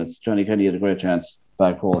 4 minutes. Johnny Kenny had a great chance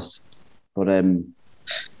back post. But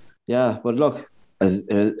but look,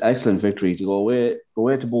 excellent victory to go away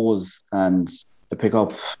to Bowes and to pick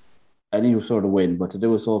up any sort of win, but to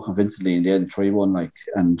do it so convincingly in the end, 3-1.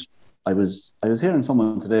 And I was hearing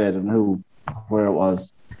someone today, I don't know where it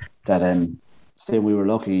was, that saying we were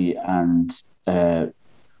lucky, and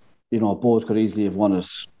Bowes could easily have won it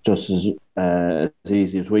just as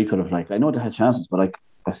easy as we could have. I know they had chances, but I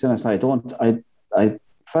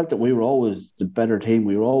felt that we were always the better team.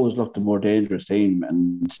 We were always looked the more dangerous team,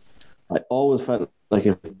 and I always felt like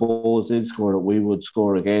if Bowes did score, we would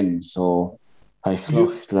score again. So, let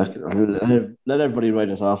everybody write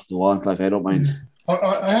us off if they want. I don't mind.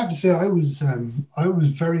 I have to say, I was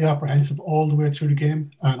very apprehensive all the way through the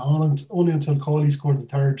game, and only until Cawley scored the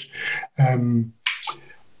third, I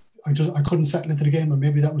couldn't settle into the game, and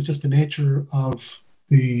maybe that was just the nature of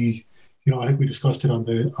the. I think we discussed it on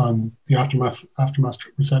the aftermath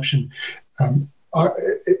reception.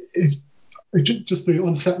 Just the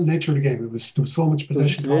unsettled nature of the game. There was so much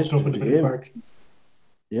possession coughed up in the park.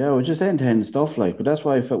 Yeah, it was just end-to-end stuff, but that's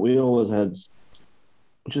why I felt we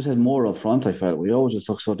just had more up front. I felt we always just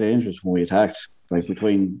looked so dangerous when we attacked.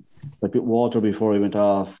 Between Walter before he went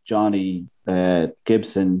off, Johnny,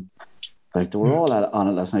 Gibson, they were all on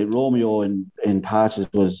it last night. Romeo in patches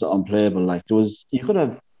was unplayable. You could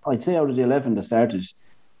have, I'd say, out of the 11 that started,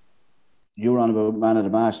 you were on about man of the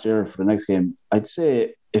match there for the next game. I'd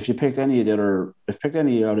say if you picked any out of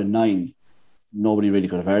 9, nobody really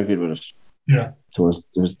could have argued with it. Yeah. So it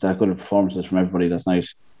was that good of performances from everybody last night.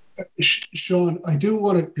 Sean, I do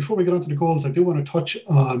want to, before we get on to the goals, I do want to touch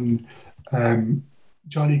on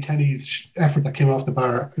Johnny Kenny's effort that came off the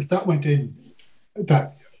bar. If that went in,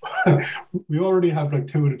 that we already have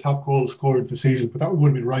 2 of the top goals scored this season, but that would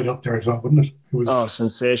have been right up there as well, wouldn't it? It was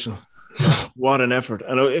sensational. What an effort.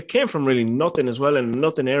 And it came from really nothing as well, in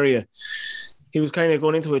nothing area. He was kind of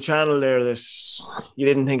going into a channel there that you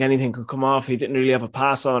didn't think anything could come off. He didn't really have a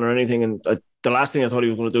pass on or anything. And the last thing I thought he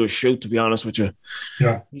was going to do is shoot, to be honest with you.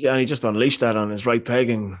 Yeah. And he just unleashed that on his right peg,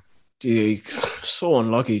 and so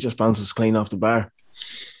unlucky. He just bounces clean off the bar.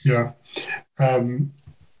 Yeah.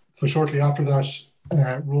 So shortly after that,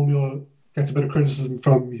 Romeo gets a bit of criticism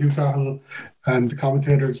from Hugh Cahill and the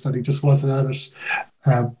commentators that he just wasn't at it.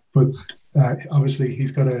 But obviously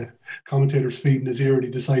he's got a commentator's feed in his ear, and he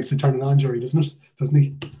decides to turn it on, Jerry, doesn't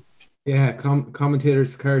he? Yeah,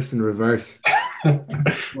 commentators curse in reverse. But,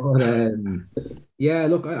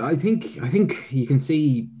 look, I think you can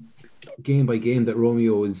see game by game that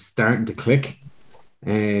Romeo is starting to click.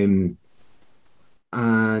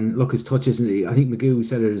 And look, his touches, I think Magoo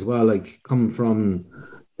said it as well, like coming from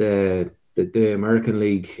the American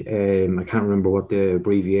League, I can't remember what the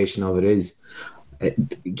abbreviation of it is.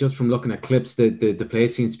 Just from looking at clips, the play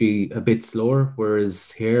seems to be a bit slower,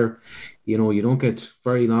 whereas here, you know, you don't get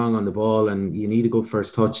very long on the ball and you need a good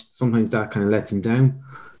first touch. Sometimes that kind of lets him down.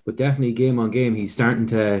 But definitely game on game, he's starting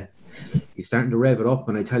to rev it up.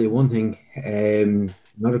 And I tell you one thing,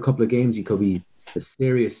 another couple of games, he could be a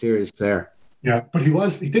serious player. Yeah, but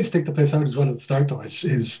he did stick the place out as well at the start though.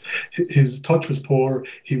 His touch was poor.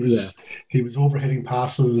 He was overhitting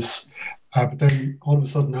passes, but then all of a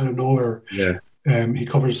sudden out of nowhere, he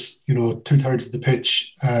covers 2/3 of the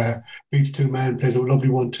pitch, beats two men, plays a lovely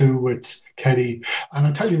 1-2 with Kenny. And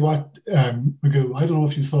I tell you what, Magoo, I don't know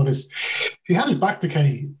if you saw this. He had his back to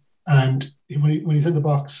Kenny, and when he's in the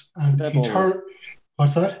box, and he turned.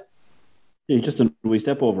 What's that? He just a wee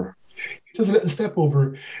step over. He does a little step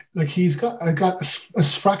over, like he's got a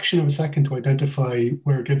fraction of a second to identify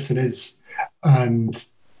where Gibson is, and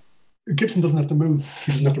Gibson doesn't have to move.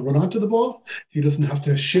 He doesn't have to run onto the ball. He doesn't have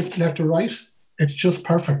to shift left or right. It's just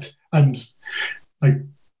perfect. And like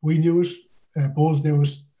we knew it, Bose knew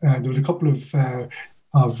it. There was a couple of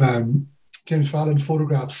James Fallon's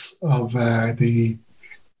photographs of the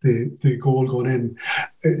goal going in.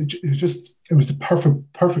 It was the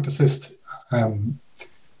perfect assist.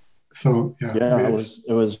 It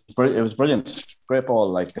was brilliant. Great ball,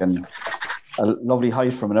 like, and a lovely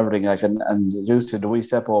height from and everything, like, and used to the wee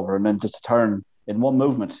step over and then just to turn in one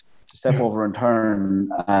movement, to step over and turn,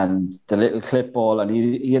 and the little clip ball, and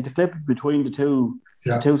he had to clip between the two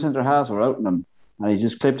centre halves were out in him, and he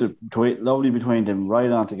just clipped it lovely between them right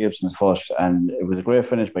onto Gibson's foot, and it was a great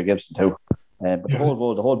finish by Gibson too. But the whole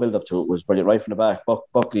goal, the whole build up to it was brilliant, right from the back.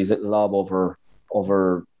 Buckley's little lob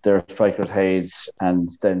over their striker's heads and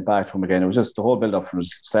then back to him again. It was just the whole build up from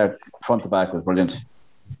start front to back was brilliant.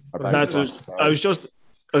 I was just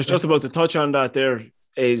about to touch on that. There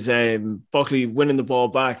is Buckley winning the ball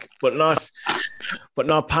back, but not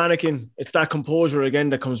panicking. It's that composure again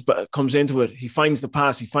that comes into it. He finds the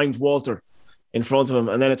pass. He finds Walter in front of him,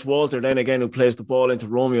 and then it's Walter then again who plays the ball into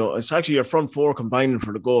Romeo. It's actually your front four combining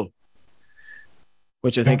for the goal,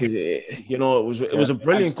 which I think is, it was a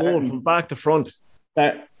brilliant goal from back to front.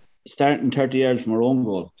 That starting 30 yards from our own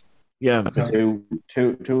goal. Yeah. Two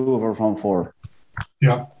of our front four.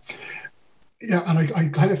 Yeah. Yeah, and I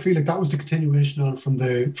kind of feel like that was the continuation on from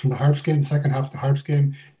the Harps game, the second half of the Harps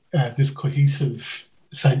game, this cohesive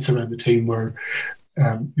sense around the team where,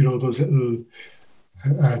 those little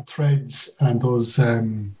threads and those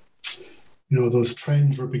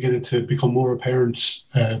trends were beginning to become more apparent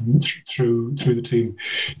through the team.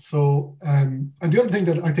 So, and the other thing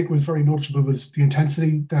that I think was very noticeable was the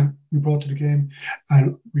intensity that we brought to the game.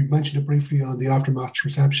 And we mentioned it briefly on the aftermatch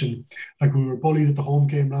reception. Like, we were bullied at the home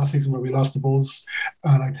game last season where we lost the Bulls.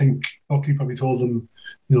 And I think Buckley probably told them,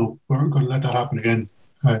 we weren't going to let that happen again.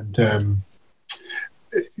 And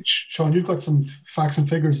Sean, you've got some facts and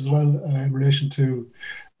figures as well in relation to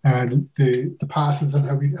and the passes and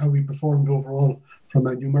how we performed overall from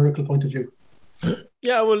a numerical point of view.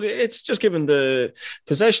 Yeah, well, it's just given the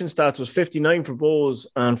possession stats was 59 for Bowes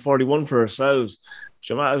and 41 for ourselves.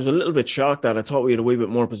 So I was a little bit shocked that I thought we had a wee bit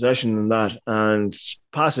more possession than that. And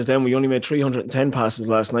passes then, we only made 310 passes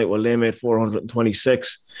last night while they made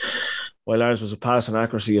 426, while ours was a passing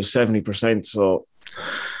accuracy of 70%. So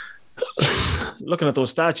looking at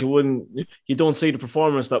those stats, you don't see the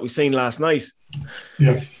performance that we seen last night.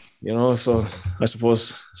 Yeah. So I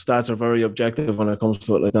suppose stats are very objective when it comes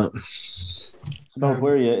to it like that. It's about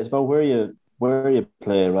where you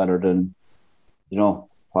play rather than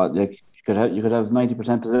what, like, you could have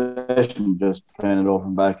 90% possession just playing it over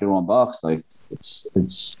and back your own box. Like, it's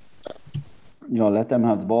let them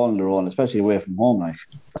have the ball on their own, especially away from home. Like,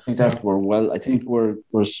 I think that's where we're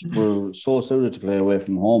so suited to play away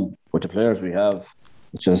from home with the players we have.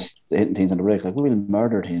 It's just hitting teams on the break. Like, we will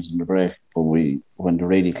murder teams on the break, but when they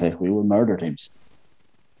really click, we will murder teams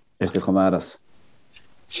if they come at us.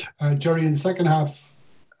 Jerry, in the second half,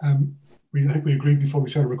 I think we agreed before we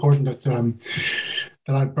started recording that the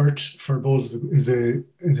lad Bert for Buzz is a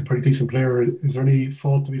pretty decent player. Is there any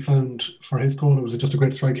fault to be found for his goal, or was it just a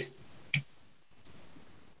great strike?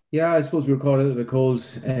 Yeah, I suppose we were caught a little bit cold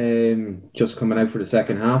just coming out for the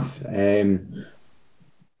second half.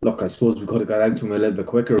 Look, I suppose we could have got out to him a little bit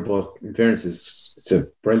quicker, but in fairness, it's a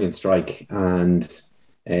brilliant strike. And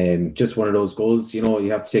just one of those goals,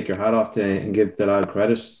 you have to take your hat off to and give the lad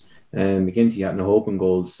credit. McGinty had no hope in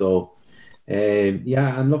goals. So, and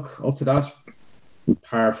look, up to that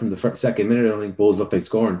par from the second minute, I don't think Bowes looked like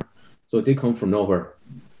scoring. So it did come from nowhere.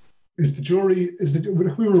 is the jury?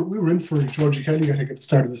 We were in for Georgie Kelly, I think, at the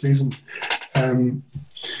start of the season.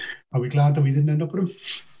 Are we glad that we didn't end up with him?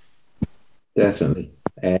 Definitely.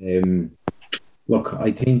 Look,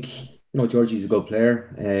 I think Georgie's a good player,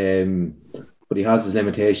 but he has his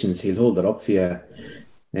limitations. He'll hold it up for you.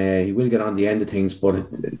 He will get on the end of things, but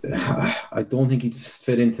I don't think he'd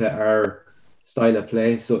fit into our style of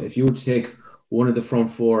play. So if you were to take one of the front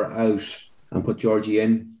four out and put Georgie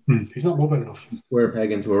in, he's not mobile enough. Square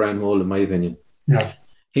peg into a round hole, in my opinion. Yeah,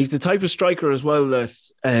 he's the type of striker as well that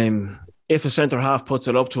if a centre half puts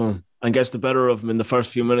it up to him and gets the better of him in the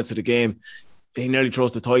first few minutes of the game, he nearly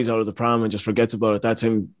throws the toys out of the pram and just forgets about it. That's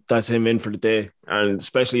him in for the day. And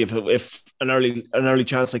especially if an early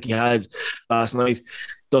chance like he had last night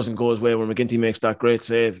doesn't go his way, where McGinty makes that great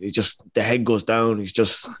save, the head goes down.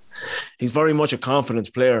 He's very much a confidence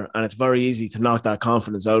player, and it's very easy to knock that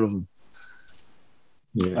confidence out of him.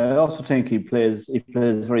 Yeah. I also think he plays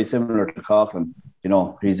very similar to Coughlin. He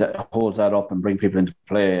holds that up and bring people into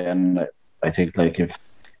play. And I think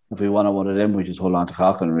if we want one of them, we just hold on to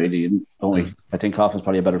Coughlin, really, don't we? I think Coughlin's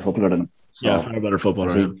probably a better footballer than him. So, far better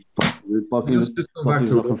footballer. But he was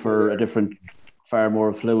looking for a different, far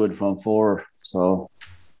more fluid from four. So.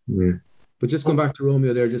 Yeah. But just going back to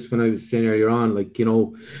Romeo there, just when I was saying earlier on, you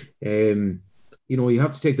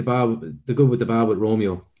have to take the good with the bad with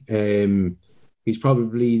Romeo. He's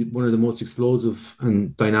probably one of the most explosive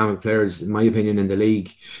and dynamic players, in my opinion, in the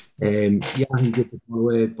league. He gets the ball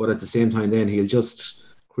away, but at the same time, then he'll just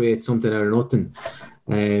create something out of nothing.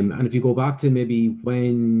 And if you go back to maybe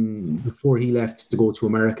before he left to go to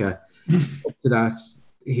America, up to that,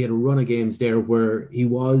 he had a run of games there where he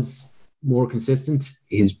was more consistent.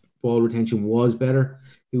 His ball retention was better.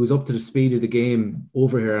 He was up to the speed of the game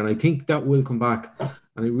over here, and I think that will come back.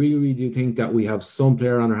 And I really, really do think that we have some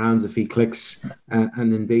player on our hands if he clicks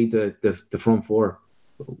and invade the front four.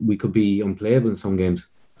 We could be unplayable in some games.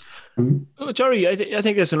 Jerry, I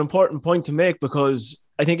think it's an important point to make, because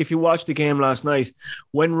I think if you watch the game last night,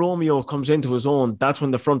 when Romeo comes into his own, that's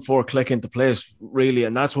when the front four click into place, really,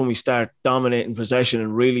 and that's when we start dominating possession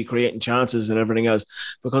and really creating chances and everything else,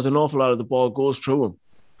 because an awful lot of the ball goes through him.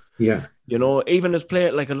 Yeah. Even as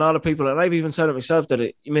play, like a lot of people, and I've even said it myself,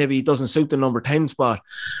 that maybe he doesn't suit the number 10 spot.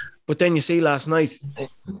 But then you see last night,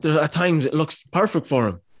 at times it looks perfect for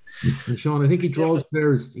him. And Sean, I think he draws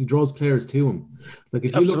players to him. Like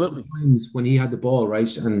if you look at the times when he had the ball,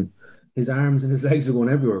 right, and his arms and his legs are going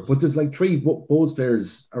everywhere, but there's like three Bulls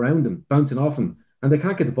players around him, bouncing off him, and they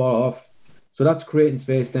can't get the ball off. So that's creating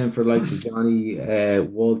space then for like Johnny,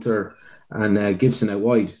 Walter, and Gibson out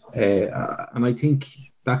wide. And I think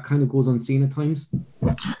that kind of goes unseen at times.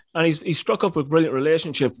 And he's struck up a brilliant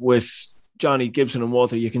relationship with Johnny, Gibson and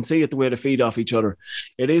Walter. You can see it the way they feed off each other.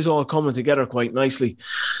 It is all coming together quite nicely.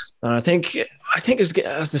 And I think as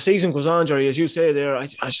the season goes on, Jerry, as you say there, I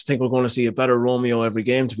just think we're going to see a better Romeo every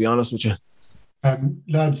game, to be honest with you.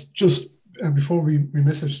 Lads, just before we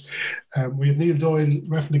miss it, we had Neil Doyle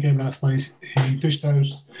reffing the game last night. He dished out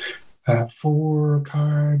 4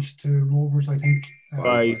 cards to Rovers, I think.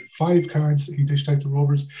 5 cards he dished out to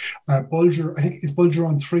Rovers. Bulger, I think it's Bulger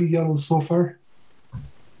on 3 yellows so far.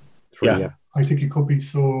 3, yeah. I think it could be.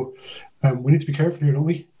 So we need to be careful here, don't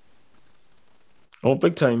we? Oh,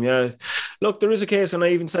 big time, yeah. Look, there is a case, and I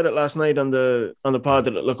even said it last night on the pod,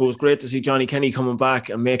 that look, it was great to see Johnny Kenny coming back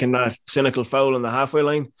and making that cynical foul on the halfway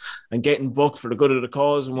line and getting booked for the good of the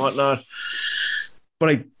cause and whatnot.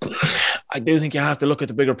 But I do think you have to look at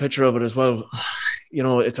the bigger picture of it as well.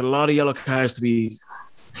 It's a lot of yellow cards to be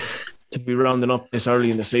rounding up this early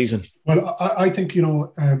in the season. Well, I think,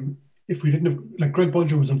 if we didn't have, like, Greg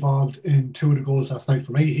Bulger was involved in 2 of the goals last night.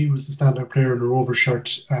 For me, he was the standout player in the Rovers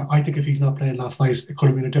shirt. I think if he's not playing last night, it could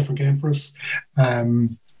have been a different game for us.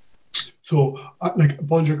 So,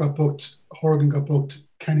 Bulger got booked, Horgan got booked,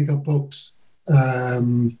 Kenny got booked.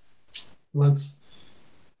 Who else?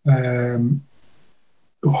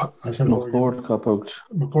 McCourt got booked.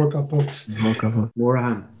 McCourt got booked.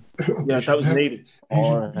 Morahan. Yeah, that was needed.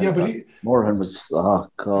 Morahan was, oh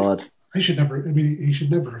God. He should never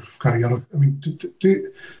have got a yellow. I mean, do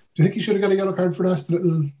you think he should have got a yellow card for that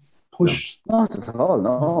little push? Not at all,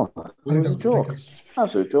 no. It was a joke.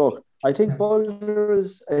 Absolute joke. I think Bulger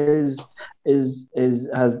has a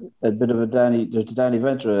bit of a Danny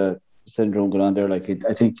Ventura syndrome going on there. Like,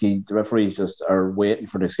 I think the referees just are waiting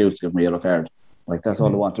for the excuse to give him a yellow card. Like, that's all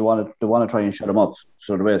they want. They want to try and shut him up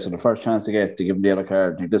sort of way. So the first chance they get to give him the yellow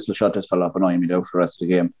card, think this will shut this fella up, annoy me out for the rest of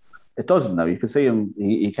the game. It doesn't now. You can see him.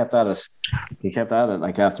 He kept at it. He kept at it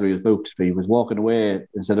like after he was booked. But he was walking away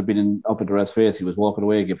instead of being up at the ref's face. He was walking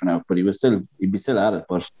away, giving out. But he'd be still at it.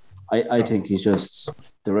 But I think he's just,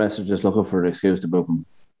 the rest are just looking for an excuse to book him.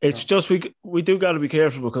 It's just we do got to be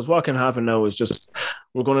careful, because what can happen now is just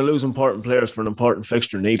we're going to lose important players for an important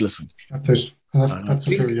fixture needlessly. That's it. That's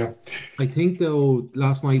the fear, yeah. I think, though,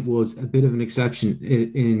 last night was a bit of an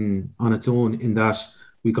exception on its own, in that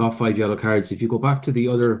we got 5 yellow cards. If you go back to the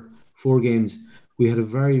other 4 games, we had a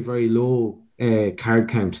very, very low card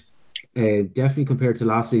count, definitely compared to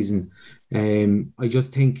last season. I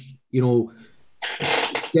just think,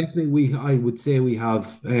 definitely I would say we have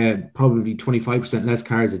probably 25% less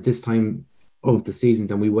cards at this time of the season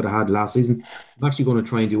than we would have had last season. I'm actually going to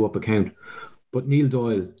try and do up a count. But Neil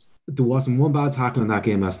Doyle, there wasn't one bad tackle in that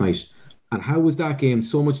game last night. And how was that game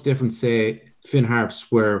so much different, say, Finn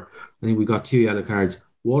Harps, where I think we got 2 yellow cards?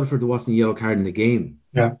 Waterford, there wasn't a yellow card in the game.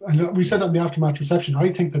 Yeah, and we said that in the aftermatch reception. I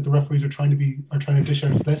think that the referees are trying to dish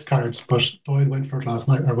out less cards, but Doyle went for it last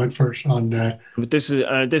night, or went for it on. But this is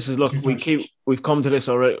look, we've come to this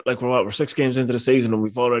already. Like we're 6 games into the season, and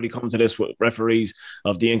we've already come to this with referees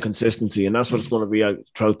of the inconsistency, and that's what it's going to be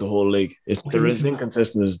throughout the whole league. There is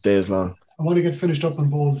inconsistent as days long. I want to get finished up on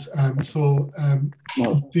goals.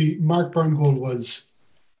 The Mark Byrne goal was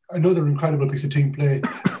another incredible piece of team play.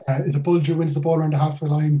 Is it Bulger wins the ball around the halfway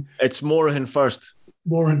line? It's Morahan first.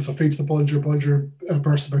 Morahan feeds the Bulger. Bulger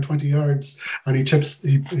bursts about 20 yards, and he puts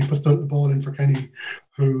the ball in for Kenny,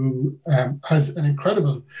 who has an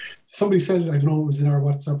incredible. Somebody said it, I don't know, it was in our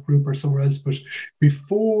WhatsApp group or somewhere else, but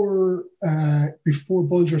before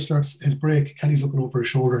Bulger starts his break, Kenny's looking over his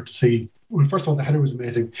shoulder to see. Well, first of all, the header was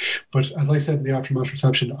amazing, but as I said in the aftermatch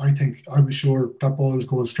reception, I was sure that ball was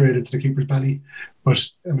going straight into the keeper's belly, but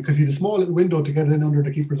because he had a small little window to get it in under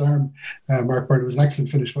the keeper's arm, Mark Byrne, was an excellent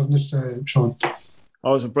finish, wasn't it, Sean? That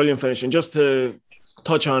was a brilliant finish. And just to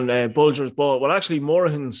touch on Bulger's ball, well, actually,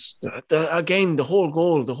 Morahan's, the whole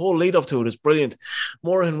goal, the whole lead up to it is brilliant.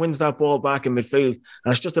 Morahan wins that ball back in midfield,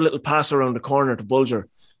 and it's just a little pass around the corner to Bulger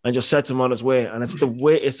and just sets him on his way. And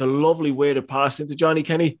it's a lovely way to pass into Johnny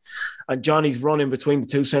Kenny. And Johnny's running between the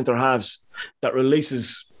 2 centre halves that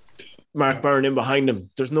releases Mark Byrne in behind him.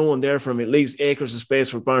 There's no one there for him. It leaves acres of space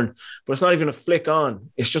for Byrne. But it's not even a flick on.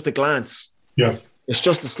 It's just a glance. Yeah. It's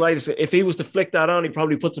just the slightest. If he was to flick that on, he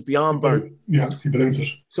probably puts it beyond Byrne. Yeah, he believes it.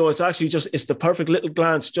 So it's actually it's the perfect little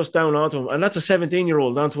glance just down onto him. And that's a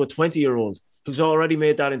 17-year-old onto a 20-year-old who's already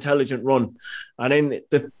made that intelligent run. And then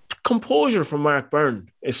the composure from Mark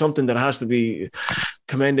Byrne is something that has to be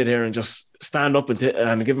commended here, and just stand up and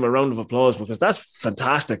give him a round of applause, because that's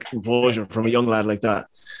fantastic composure from a young lad like that.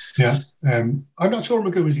 Yeah. I'm not sure,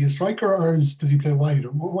 Magoo, is he a striker or does he play wide?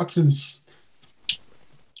 What's his...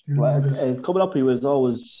 Well, coming up, he would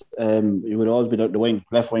always be out the wing,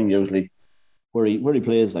 left wing usually, where he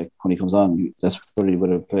plays. Like when he comes on, that's where he would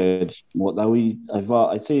have played.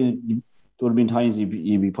 I'd say there would have been times you'd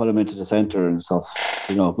be put him into the centre and stuff.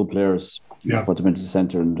 Good players, put them into the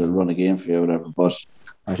centre and they'll run a game for you or whatever. But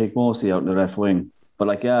I think mostly out in the left wing. But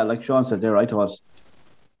like Sean said there, I thought,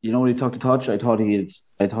 when he took the touch, I thought he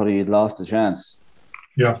had lost the chance.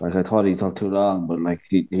 Yeah. Like I thought he took too long, but like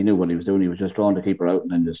he knew what he was doing. He was just drawing the keeper out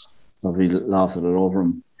and then just probably lofted it over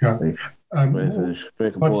him. Yeah.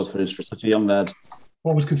 Great composed finish for such a young lad.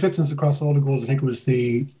 What was consistent across all the goals, I think, was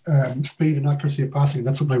the speed and accuracy of passing.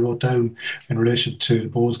 That's something I wrote down in relation to the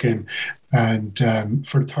Bohs game. And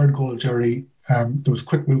for the third goal, Jerry, there was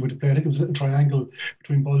quick movement to play. I think it was a little triangle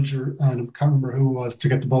between Bulger and I can't remember who it was, to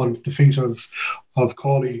get the ball into the feet of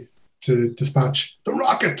Cawley to dispatch the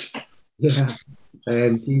rocket. Yeah.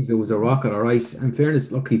 It was a rocket, all right. In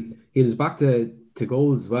fairness, look, he was back to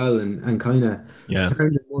goals as well, and kind of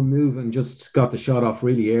turned in one move and just got the shot off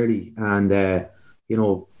really early, and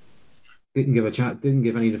didn't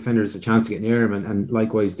give any defenders a chance to get near him, and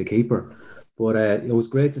likewise the keeper. But it was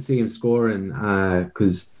great to see him scoring,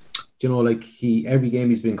 because every game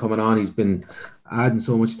he's been coming on, he's been adding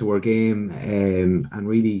so much to our game, and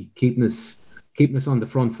really keeping us on the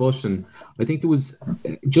front foot. And I think there was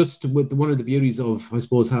just with one of the beauties of, I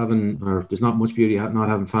suppose, there's not much beauty not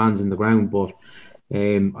having fans in the ground, but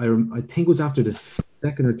I think it was after the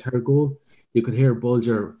second or third goal, you could hear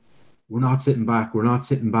Bulger, we're not sitting back.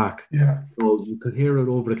 Yeah. So you could hear it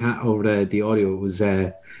over the audio. It was,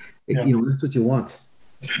 that's what you want.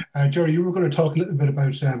 Jerry, you were going to talk a little bit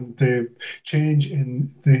about the change in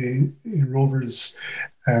Rovers'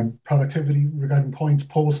 productivity regarding points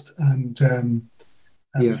post and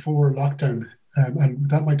before lockdown, and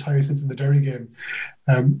that might tie us into the Derry game.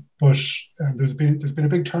 But there's been a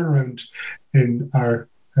big turnaround in our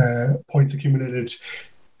points accumulated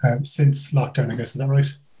since lockdown, I guess. Is that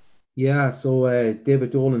right? Yeah. So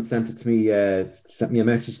David Dolan sent me a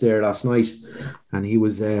message there last night, and he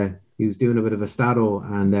was doing a bit of a stato,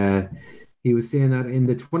 and he was saying that in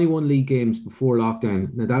the 21 league games before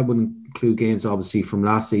lockdown, now that wouldn't include games obviously from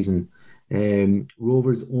last season,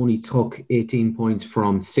 Rovers only took 18 points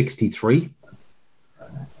from 63.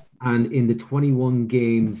 And in the 21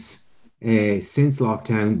 games since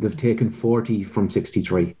lockdown, they've taken 40 from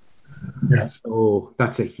 63. Yeah. So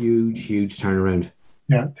that's a huge turnaround.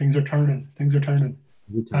 Yeah, things are turning.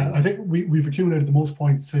 I think we've accumulated the most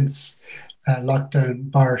points since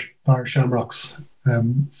lockdown, bar Shamrocks.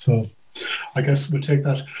 So I guess we'll take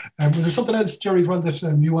that. Was there something else, Jerry, as well that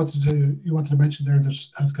you wanted to mention there that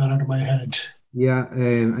has gone out of my head? Yeah,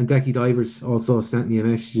 and Decky Divers also sent me a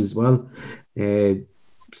message as well.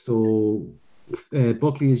 So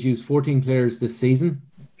Buckley has used 14 players this season.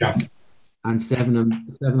 Yeah. And seven of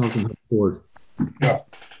them have scored. Yeah.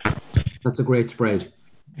 That's a great spread.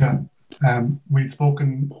 Yeah. We'd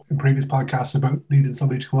spoken in previous podcasts about needing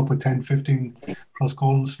somebody to come up with 10, 15 plus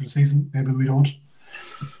goals for the season. Maybe we don't.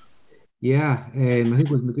 Yeah, I think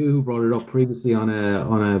it was Magoo who brought it up previously on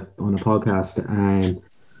a podcast, and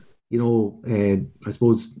I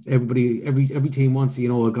suppose every team wants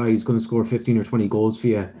a guy who's going to score 15 or 20 goals for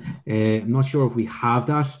you. I'm not sure if we have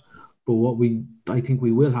that, but what I think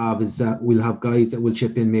we will have is that we'll have guys that will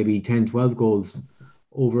chip in maybe 10, 12 goals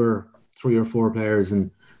over 3 or 4 players,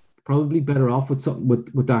 and probably better off with something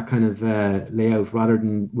with that kind of layout rather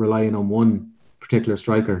than relying on one particular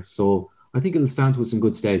striker. So I think it'll stand to us in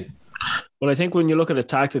good stead. Well, I think when you look at it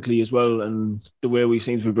tactically as well, and the way we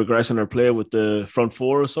seem to be progressing our play with the front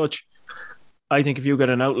four as such, I think if you get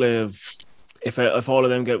an outlay of if all of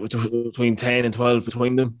them get between 10 and 12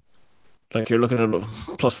 between them, like you're looking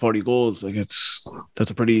at plus 40 goals, like that's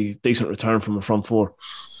a pretty decent return from a front four.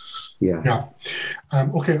 Yeah.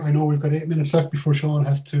 Okay, I know we've got 8 minutes left before Sean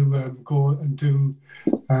has to go and do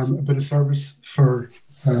a bit of service for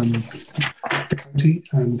the county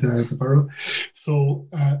and the borough. So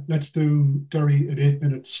let's do Derry in 8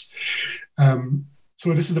 minutes.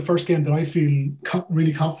 So this is the first game that I feel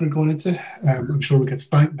really confident going into. I'm sure we'll get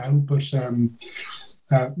spanked now, but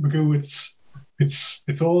Magoo,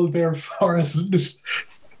 it's all there for us, isn't it?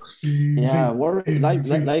 Yeah,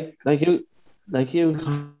 like you,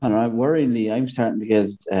 Conor, worryingly, I'm starting to get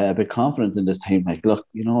a bit confident in this team. Like, look,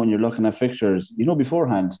 when you're looking at fixtures,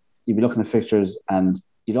 beforehand, you'd be looking at fixtures and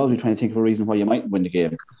you'd always be trying to think of a reason why you might win the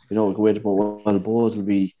game. Bohs will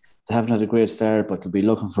be, they haven't had a great start, but they'll be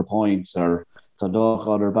looking for points, or Dundalk,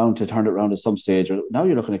 or they're bound to turn it around at some stage. Or now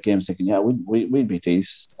you're looking at games thinking, yeah, we'd beat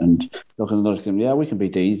these, and looking at another game, yeah, we can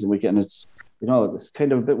beat these, and it's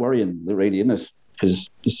kind of a bit worrying, really, isn't it? Because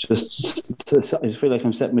it's just, I feel like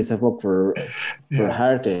I'm setting myself up for a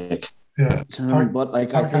heartache. Yeah. But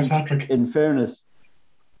like, I think, in fairness,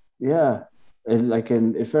 yeah, in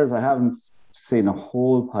fairness, I haven't seen a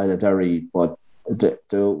whole pile of Derry, but the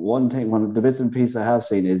one of the bits and pieces I have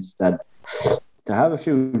seen is that they have a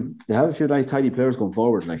few nice tidy players going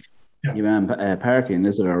forward, like your man Parkin,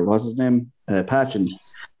 is it, or what's his name, Patchen,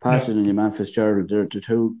 and your man Fitzgerald. They're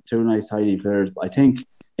two nice tidy players. I think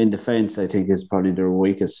in defence, I think is probably their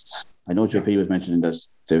weakest. I know JP was mentioning that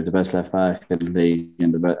they have the best left back in the league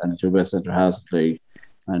and the two best centre halves in the league,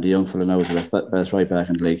 and the young fella now is the best right back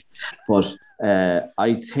in the league. But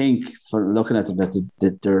I think, for looking at them,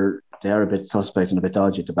 that they are a bit suspect and a bit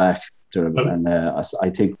dodgy at the back. And I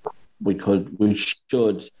think we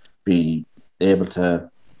should be able to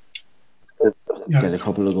get a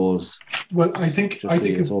couple of goals. Well, I think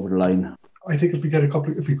it's over the line. I think if we get a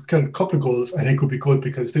couple of goals, I think it would be good,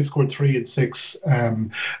 because they've scored 3 and 6.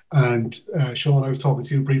 And Sean, I was talking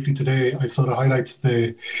to you briefly today. I saw the highlights,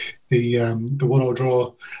 the 1-0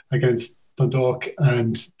 draw against Dundalk,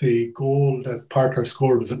 and the goal that Parker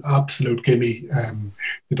scored was an absolute gimme.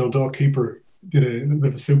 The Dundalk keeper did a little bit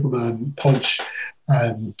of a Superman punch,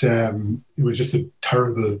 and it was just a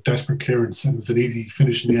terrible, desperate clearance, and it was an easy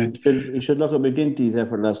finish in the end. You should look at McGinty's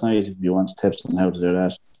effort last night if you want tips on how to do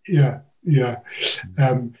that. Yeah.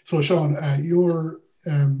 So Sean, you're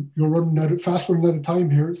fast running out of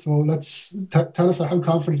time here. So let's tell us how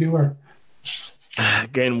confident you are.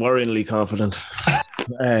 Again, worryingly confident.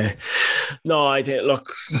 No, I think,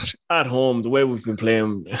 look, at home, the way we've been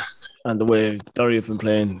playing and the way Derry have been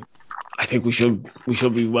playing, I think we should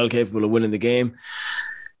be well capable of winning the game.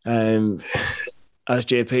 As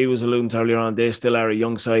JP was alluding to earlier on, they still are a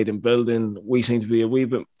young side in building. We seem to be a wee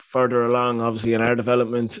bit further along, obviously, in our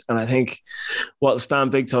development. And I think what will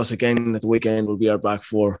stand big to us again at the weekend will be our back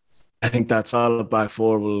four. I think that solid back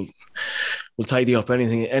four will tidy up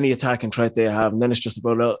any attacking threat they have. And then it's just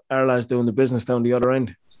about our lads doing the business down the other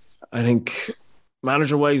end. I think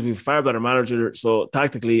manager-wise, we've far better manager. So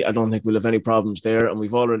tactically, I don't think we'll have any problems there. And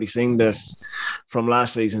we've already seen that from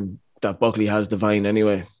last season, that Buckley has divine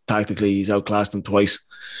anyway. Tactically, he's outclassed them twice.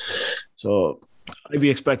 So I'd be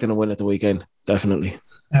expecting a win at the weekend, definitely.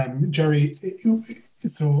 Jerry,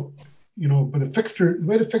 so, you know, but the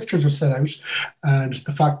way the fixtures are set out, and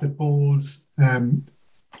the fact that Bowes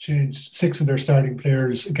changed 6 of their starting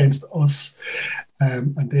players against us,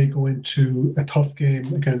 and they go into a tough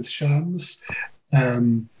game against Shams.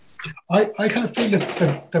 I kind of feel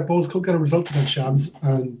that Bowes could get a result against Shams,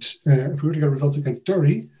 and if we were to get a result against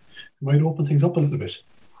Derry, it might open things up a little bit.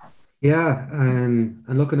 Yeah, and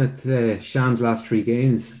looking at Shams' last 3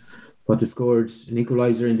 games, but they scored an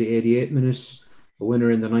equaliser in the 88th minute, a winner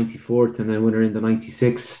in the 94th, and a winner in the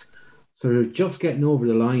 96th. So they're just getting over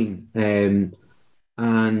the line.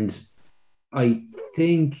 And I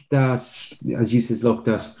think that, as you said, look,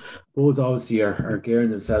 that Bowes obviously are gearing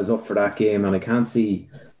themselves up for that game, and I can't see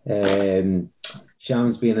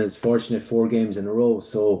Shams being as fortunate 4 games in a row.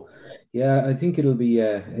 So yeah, I think it'll be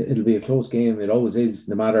a close game. It always is,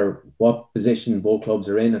 no matter what position both clubs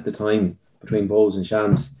are in at the time between Bowes and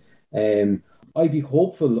Shams. I'd be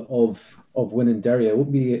hopeful of winning Derry. I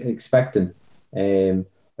wouldn't be expecting.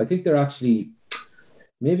 I think they're actually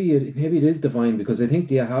maybe it is divine, because I think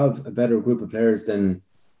they have a better group of players than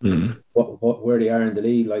where they are in the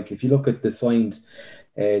league. Like if you look at the signed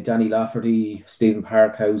Danny Lafferty, Stephen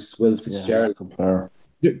Parkhouse, Will Fitzgerald.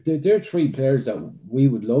 They're 3 players that we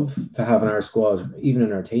would love to have in our squad, even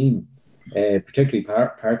in our team, particularly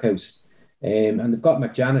Parkhouse. And they've got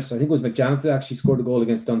McJanis. I think it was McJanis that actually scored a goal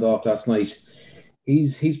against Dundalk last night.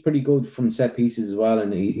 He's pretty good from set pieces as well,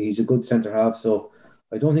 and he's a good centre half. So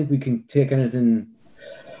I don't think we can take anything.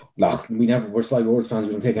 Look, we're Sligo Rovers fans.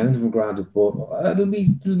 We don't take anything for granted, but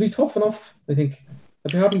it'll be tough enough. I think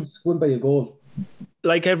I'd be happy to win by a goal.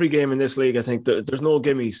 Like every game in this league, I think there's no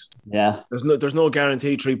gimmies. Yeah. There's no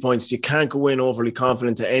guaranteed 3 points. You can't go in overly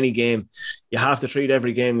confident to any game. You have to treat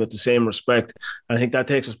every game with the same respect. And I think that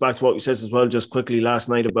takes us back to what we said as well just quickly last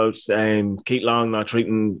night about Keith Long not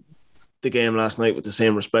treating the game last night with the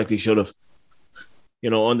same respect he should have. You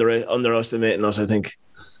know, underestimating us, I think.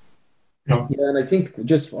 Yeah, and I think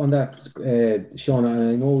just on that, Sean,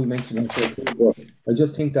 I know we mentioned it, but I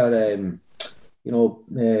just think that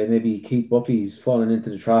maybe Keith Buckley's fallen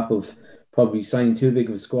into the trap of probably signing too big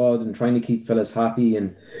of a squad and trying to keep fellas happy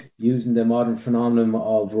and using the modern phenomenon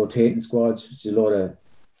of rotating squads, which is a lot of,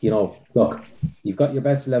 look, you've got your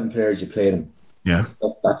best 11 players, you play them. Yeah,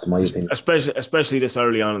 that's my opinion. Especially this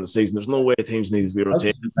early on in the season, there's no way teams need to be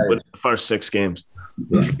rotated with the first 6 games.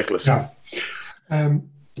 It's ridiculous. Yeah.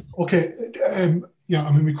 Okay. Yeah,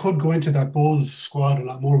 I mean, we could go into that Bowes squad a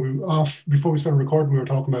lot more. Before we started recording, we were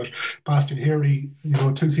talking about Bastian Healy.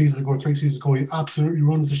 3 seasons ago, he absolutely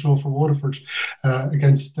runs the show for Waterford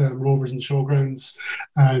against Rovers in the showgrounds.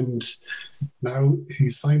 And now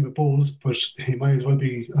he's signed with Bowes, but he might as well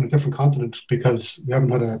be on a different continent, because we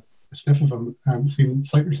haven't had a sniff of him, seen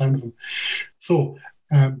sight or sound of him. So,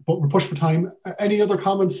 but we're pushed for time. Any other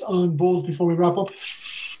comments on Bowes before we wrap up?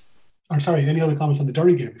 Any other comments on the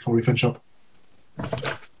Derry game before we finish up?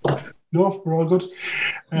 No, we're all good.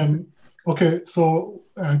 Okay, so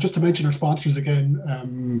just to mention our sponsors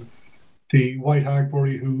again, the White Hag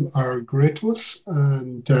Brewery, who are great to us,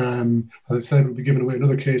 and as I said, we'll be giving away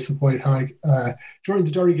another case of White Hag during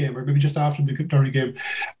the Derry game, or maybe just after the Derry game,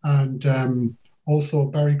 and also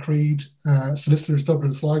Barry Creed, Solicitors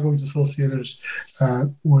Dublin Sligo, is associated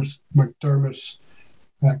with McDermott,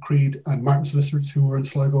 Creed and Martin Solicitors, who were in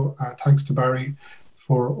Sligo. Thanks to Barry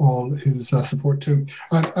for all his support too.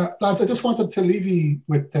 And lads, I just wanted to leave you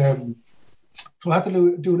with, so I had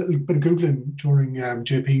to do a little bit of Googling during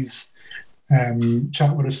JP's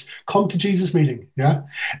chat with us. Come to Jesus meeting, yeah?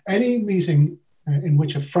 Any meeting in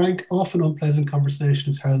which a frank, often unpleasant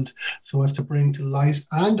conversation is held so as to bring to light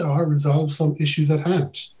and/or resolve some issues at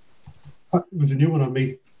hand. It was a new one on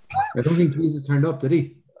me. I don't think Jesus turned up, did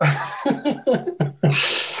he?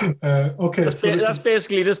 Okay, that's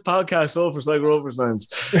basically this podcast all for Sligo Rovers fans.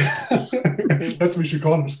 That's what we should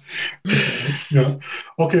call it. Yeah.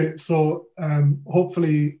 Okay, so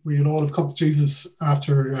hopefully we'll all have come to Jesus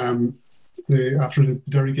after the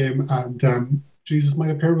Derry game, and Jesus might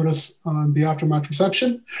appear with us on the aftermatch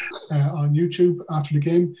reception on YouTube after the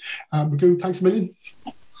game. Magoo, thanks a million.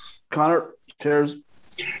 Connor, cheers.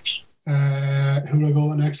 Who will I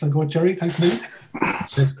go next? I'll go with Jerry. Thanks a million.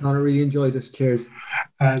 Thanks, Connor. Really enjoyed it. Cheers.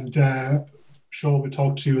 And Sean will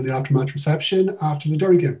talk to you in the aftermatch reception after the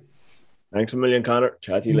Derry game. Thanks a million, Connor.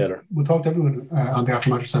 Chat to you later. We'll talk to everyone on the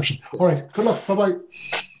aftermatch reception. All right. Good luck. Bye-bye.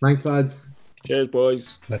 Thanks, lads. Cheers,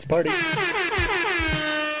 boys. Let's party.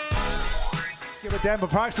 Give it down, but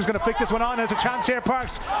Parks is going to flick this one on. There's a chance here.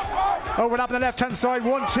 Parks overlapping the left-hand side.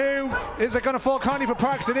 1-2. Is it going to fall kindly for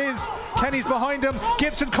Parks? It is. Kenny's behind him.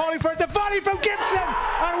 Gibson calling for it. The volley from Gibson.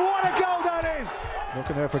 And what a goal that is. is.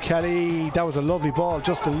 Looking there for Kelly. That was a lovely ball,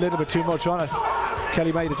 just a little bit too much on it.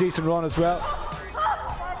 Kelly made a decent run as well.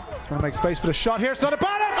 Going to make space for the shot here. It's not a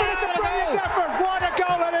bad effort. It's a brilliant effort. What a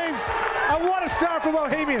goal it is. And what a start for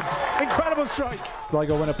Bohemians. Incredible strike.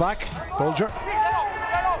 Sligo win it back. Bulger.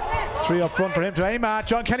 3 up front for him to aim at.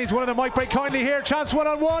 John Kenny's one of them. Might break kindly here. Chance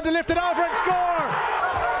 1-on-1 to lift it over and score.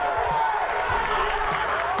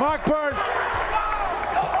 Mark Byrne.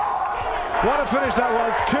 What a finish that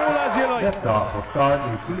was. Cool as you like. Liftoff will start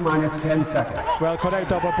in T-minus 10 seconds. Well cut out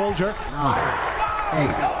though by Bulger. 9,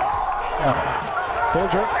 8, 7.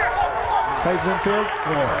 Bulger. Plays it in field.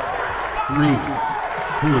 4, 3,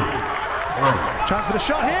 2, 1. Chance for the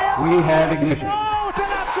shot here. We have ignition.